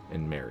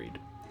 and Married.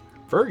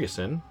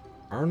 Ferguson,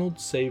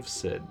 Arnold Saves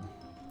Sid.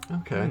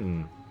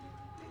 Okay.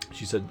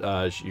 She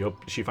said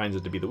she finds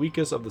it to be the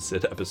weakest of the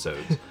Sid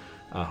episodes.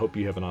 Hope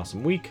you have an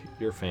awesome week.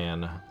 Your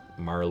fan,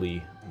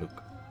 Marley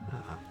Mook.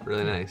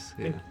 Really nice.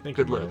 Yeah. Thank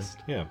Good you, Marley. list.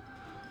 Yeah.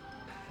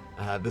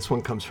 This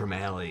one comes from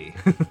Allie.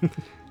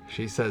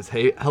 She says,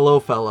 "Hey,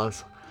 hello,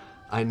 fellas.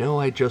 I know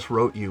I just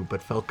wrote you,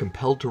 but felt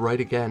compelled to write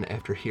again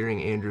after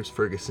hearing Andrew's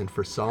Ferguson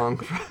for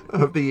Song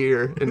of the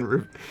Year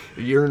in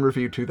Year in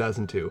Review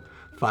 2002.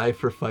 5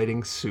 for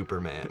Fighting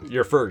Superman."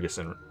 You're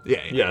Ferguson.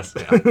 Yeah. Yes.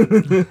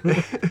 Yeah.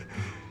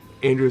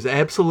 Andrew's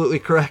absolutely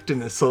correct in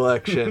this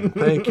selection.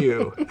 Thank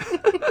you.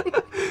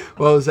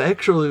 Well, it was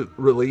actually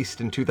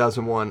released in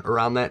 2001.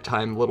 Around that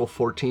time, little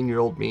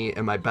 14-year-old me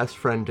and my best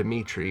friend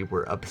Dimitri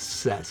were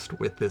obsessed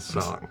with this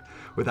song,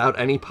 without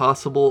any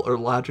possible or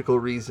logical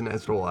reason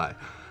as to why.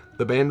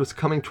 The band was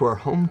coming to our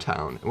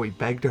hometown, and we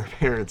begged our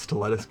parents to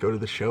let us go to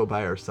the show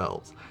by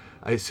ourselves.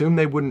 I assumed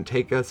they wouldn't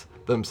take us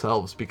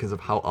themselves because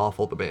of how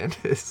awful the band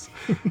is.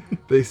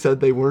 They said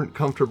they weren't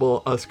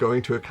comfortable us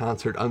going to a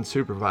concert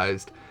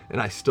unsupervised, and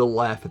I still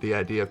laugh at the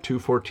idea of two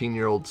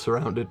 14-year-olds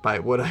surrounded by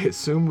what I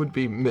assume would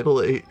be middle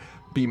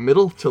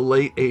to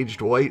late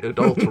aged white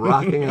adults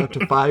rocking out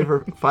to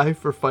five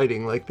for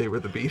Fighting like they were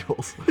the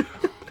Beatles.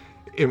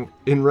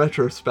 In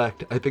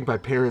retrospect, I think my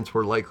parents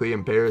were likely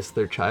embarrassed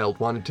their child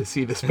wanted to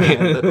see this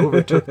band that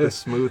overtook the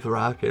smooth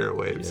rock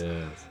airwaves.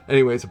 Yes.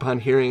 Anyways, upon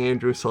hearing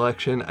Andrew's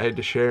selection, I had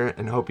to share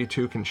and hope you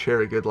two can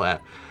share a good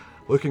laugh.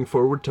 Looking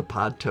forward to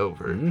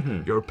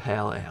Podtober. Your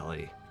pal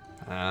Allie.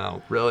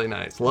 Wow, really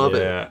nice. Love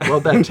it.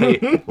 Love that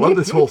tape. Love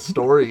this whole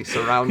story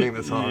surrounding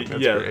the song.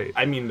 That's great.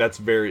 I mean, that's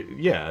very,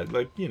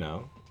 like, you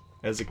know,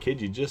 as a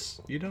kid,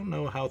 you don't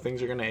know how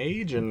things are going to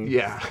age, and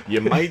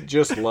you might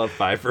just love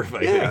Five for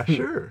Fighting. Yeah,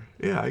 sure.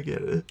 Yeah, I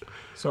get it.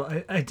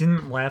 So I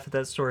didn't laugh at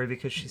that story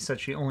because she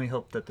said she only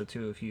hoped that the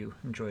two of you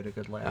enjoyed a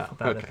good laugh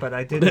about it. But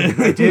I did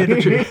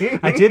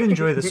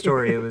enjoy the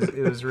story. It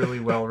was really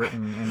well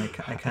written, and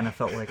I kind of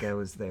felt like I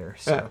was there.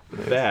 So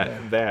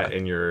that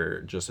and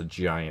you're just a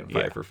giant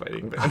Five for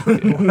Fighting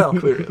fan. well,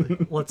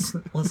 clearly, let's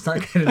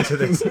not get into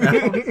this now.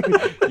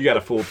 You got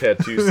a full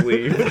tattoo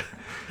sleeve.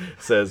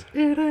 Says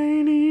it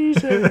ain't easy.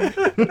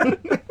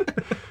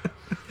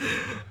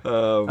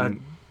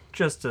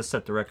 Just to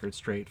set the record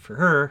straight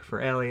for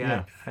Allie,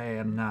 I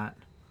am not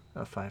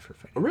a Five for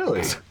Fighting.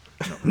 Really?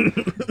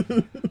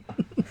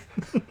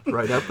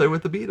 Right up there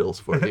with the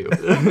Beatles for you.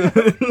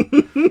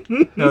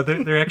 No,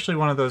 they're actually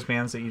one of those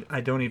bands that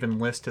I don't even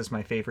list as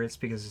my favorites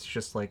because it's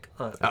just like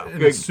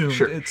an assumed.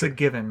 It's a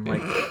given.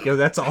 Like,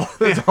 that's all.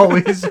 It's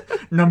always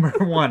number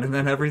one, and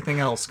then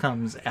everything else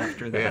comes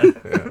after that.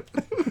 Yeah.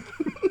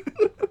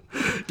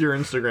 Your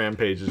Instagram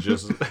page is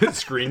just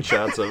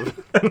screenshots of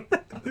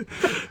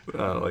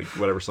like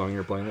whatever song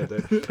you're playing that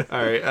day.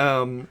 All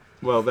right.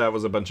 Well, that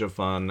was a bunch of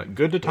fun.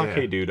 Good to talk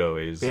Hey Dude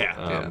always.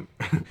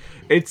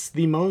 It's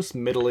the most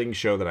middling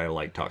show that I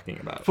like talking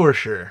about. For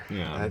sure.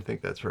 Yeah. I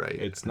think that's right.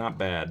 It's not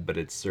bad, but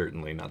it's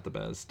certainly not the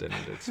best, and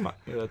it's fun.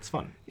 It's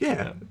fun.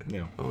 Yeah.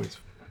 Always.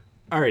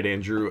 All right,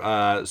 Andrew.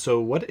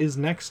 So what is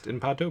next in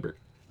Podtober?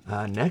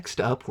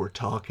 Next up, we're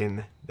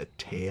talking The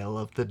Tale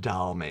of the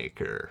Doll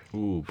Maker.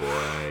 Ooh,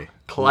 boy.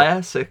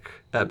 Classic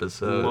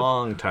episode.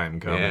 Long time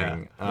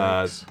coming.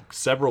 Yeah,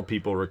 several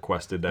people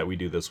requested that we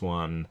do this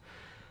one.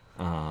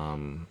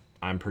 I'm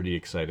pretty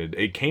excited.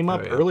 It came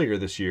up earlier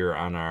this year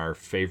on our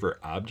favorite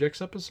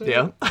objects episode.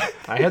 Yeah.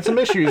 I had some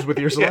issues with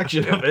your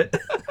selection of it.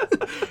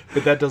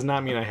 But that does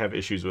not mean I have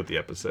issues with the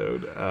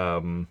episode.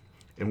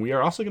 And we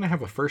are also going to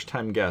have a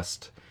first-time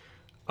guest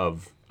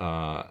on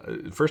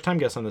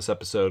this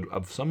episode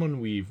of someone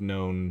we've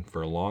known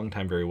for a long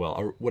time very well,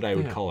 or what I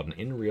would call an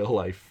in real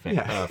life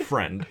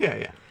friend.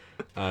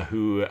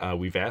 Who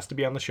we've asked to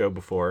be on the show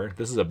before.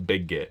 This is a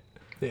big get.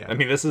 Yeah. I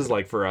mean, this is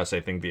like for us, I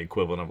think the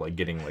equivalent of like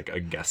getting like a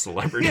guest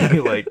celebrity.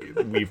 Like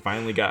we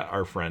finally got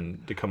our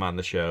friend to come on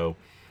the show.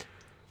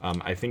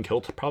 I think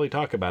he'll probably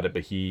talk about it,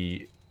 but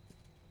he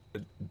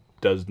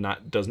does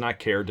not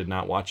care, did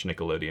not watch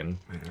Nickelodeon,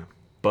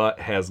 but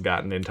has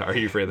gotten into Are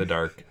You Afraid of the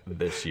Dark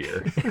this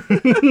year.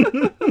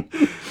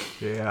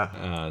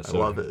 I So-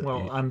 love it.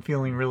 Well, I'm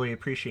feeling really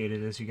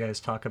appreciated as you guys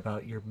talk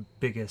about your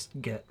biggest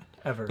get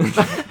ever.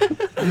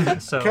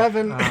 So,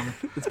 Kevin,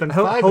 it's been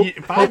hope,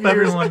 5 years.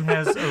 everyone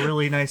has a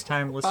really nice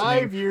time listening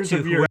 5 years to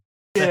of whoever your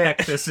the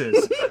heck this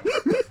is.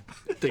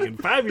 taking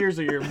 5 years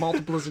of your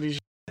multiplicity.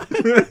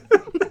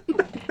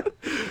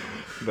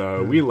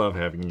 No, we love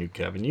having you,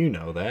 Kevin. You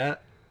know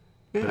that.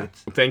 Yeah.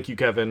 Thank you,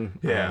 Kevin.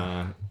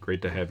 Yeah.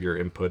 Great to have your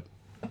input.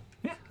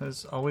 Yeah, it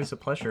was always a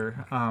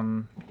pleasure.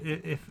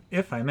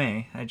 If I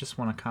may, I just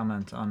want to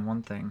comment on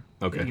one thing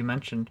Okay. that you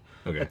mentioned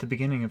at the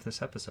beginning of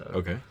this episode.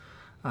 Okay.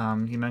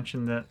 You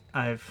mentioned that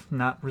I've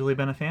not really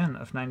been a fan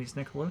of 90s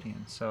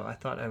Nickelodeon, so I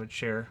thought I would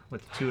share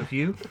with the two of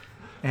you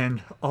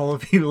and all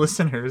of you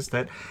listeners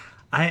that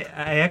I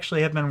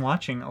actually have been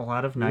watching a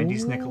lot of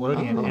 90s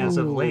Nickelodeon as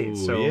of late.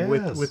 So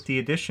yes. with the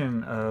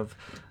addition of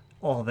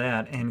all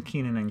that and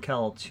Kenan and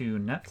Kel to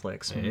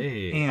Netflix,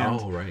 Hey.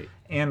 Right.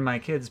 and my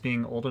kids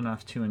being old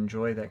enough to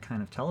enjoy that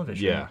kind of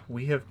television, Yeah.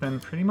 we have been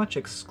pretty much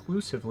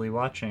exclusively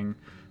watching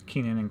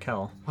Kenan and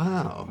Kel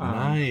Wow.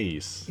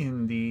 Nice.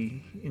 in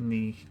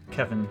the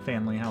Kevin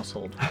family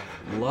household.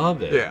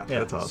 Love it. Yeah, Yeah,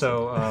 that's awesome.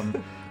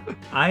 so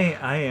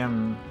I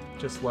am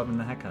just loving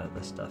the heck out of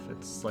this stuff.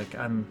 It's like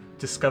I'm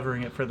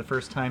discovering it for the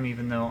first time,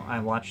 even though I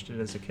watched it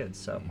as a kid.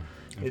 So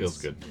It feels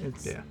good.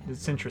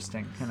 It's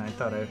interesting, and I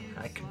thought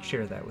I could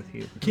share that with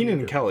you. Kenan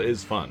and Kel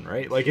is fun,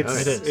 right? Like It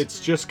is. it's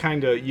just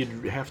kind of,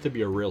 you'd have to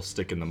be a real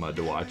stick in the mud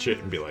to watch it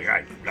and be like,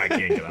 I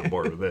can't get on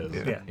board with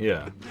this.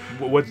 Yeah.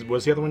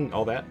 What's the other one?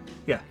 All That?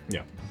 Yeah.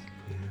 Yeah.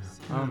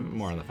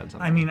 More on the fence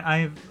on I mean,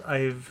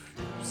 I've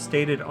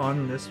stated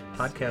on this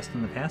podcast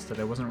in the past that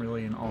I wasn't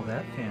really an All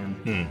That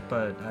fan,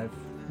 but I've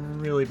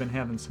really been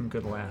having some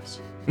good laughs.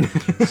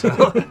 So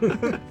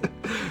that.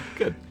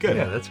 Good.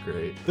 Yeah, that's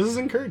great. This is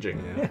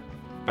encouraging. yeah.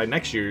 By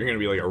next year, you're going to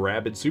be like a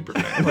rabid super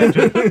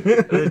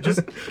fan.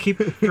 Just keep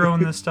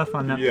throwing this stuff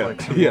on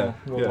Netflix, and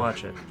we'll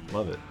watch it.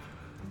 Love it.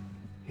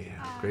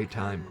 Yeah, great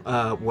time.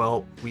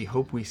 Well, we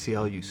hope we see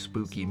all you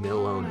spooky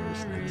mill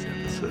owners next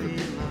episode.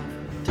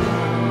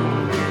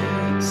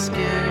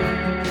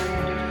 Scared,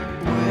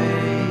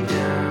 way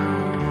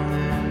down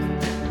there.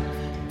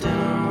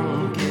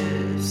 Don't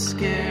get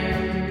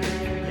scared,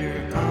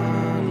 you're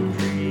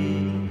unprepared.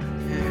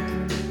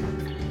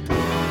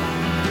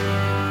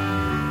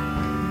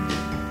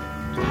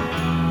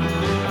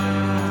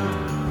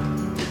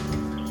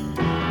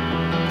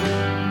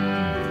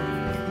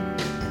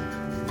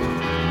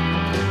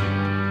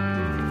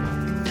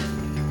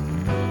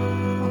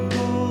 A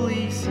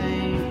holy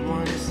saint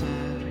once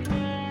said,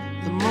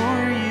 the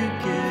more you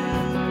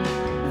give,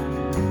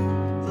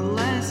 the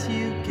less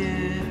you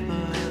get,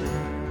 but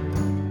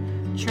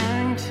I'm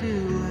trying to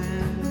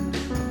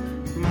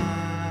live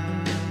my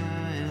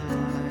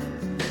life.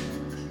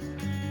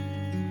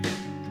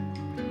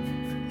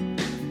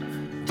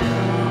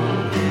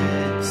 Don't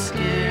get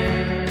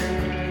scared,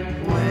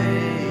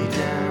 way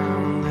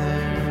down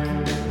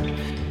there.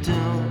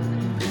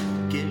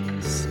 Don't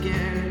get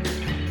scared.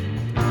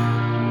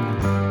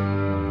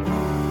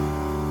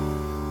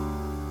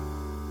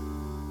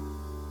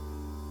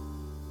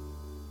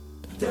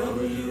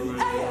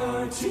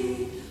 WART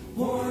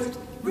Ward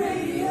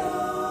Radio,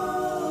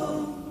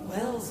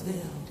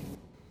 Wellsville.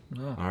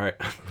 All right.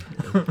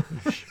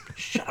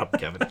 Shut up,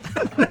 Kevin.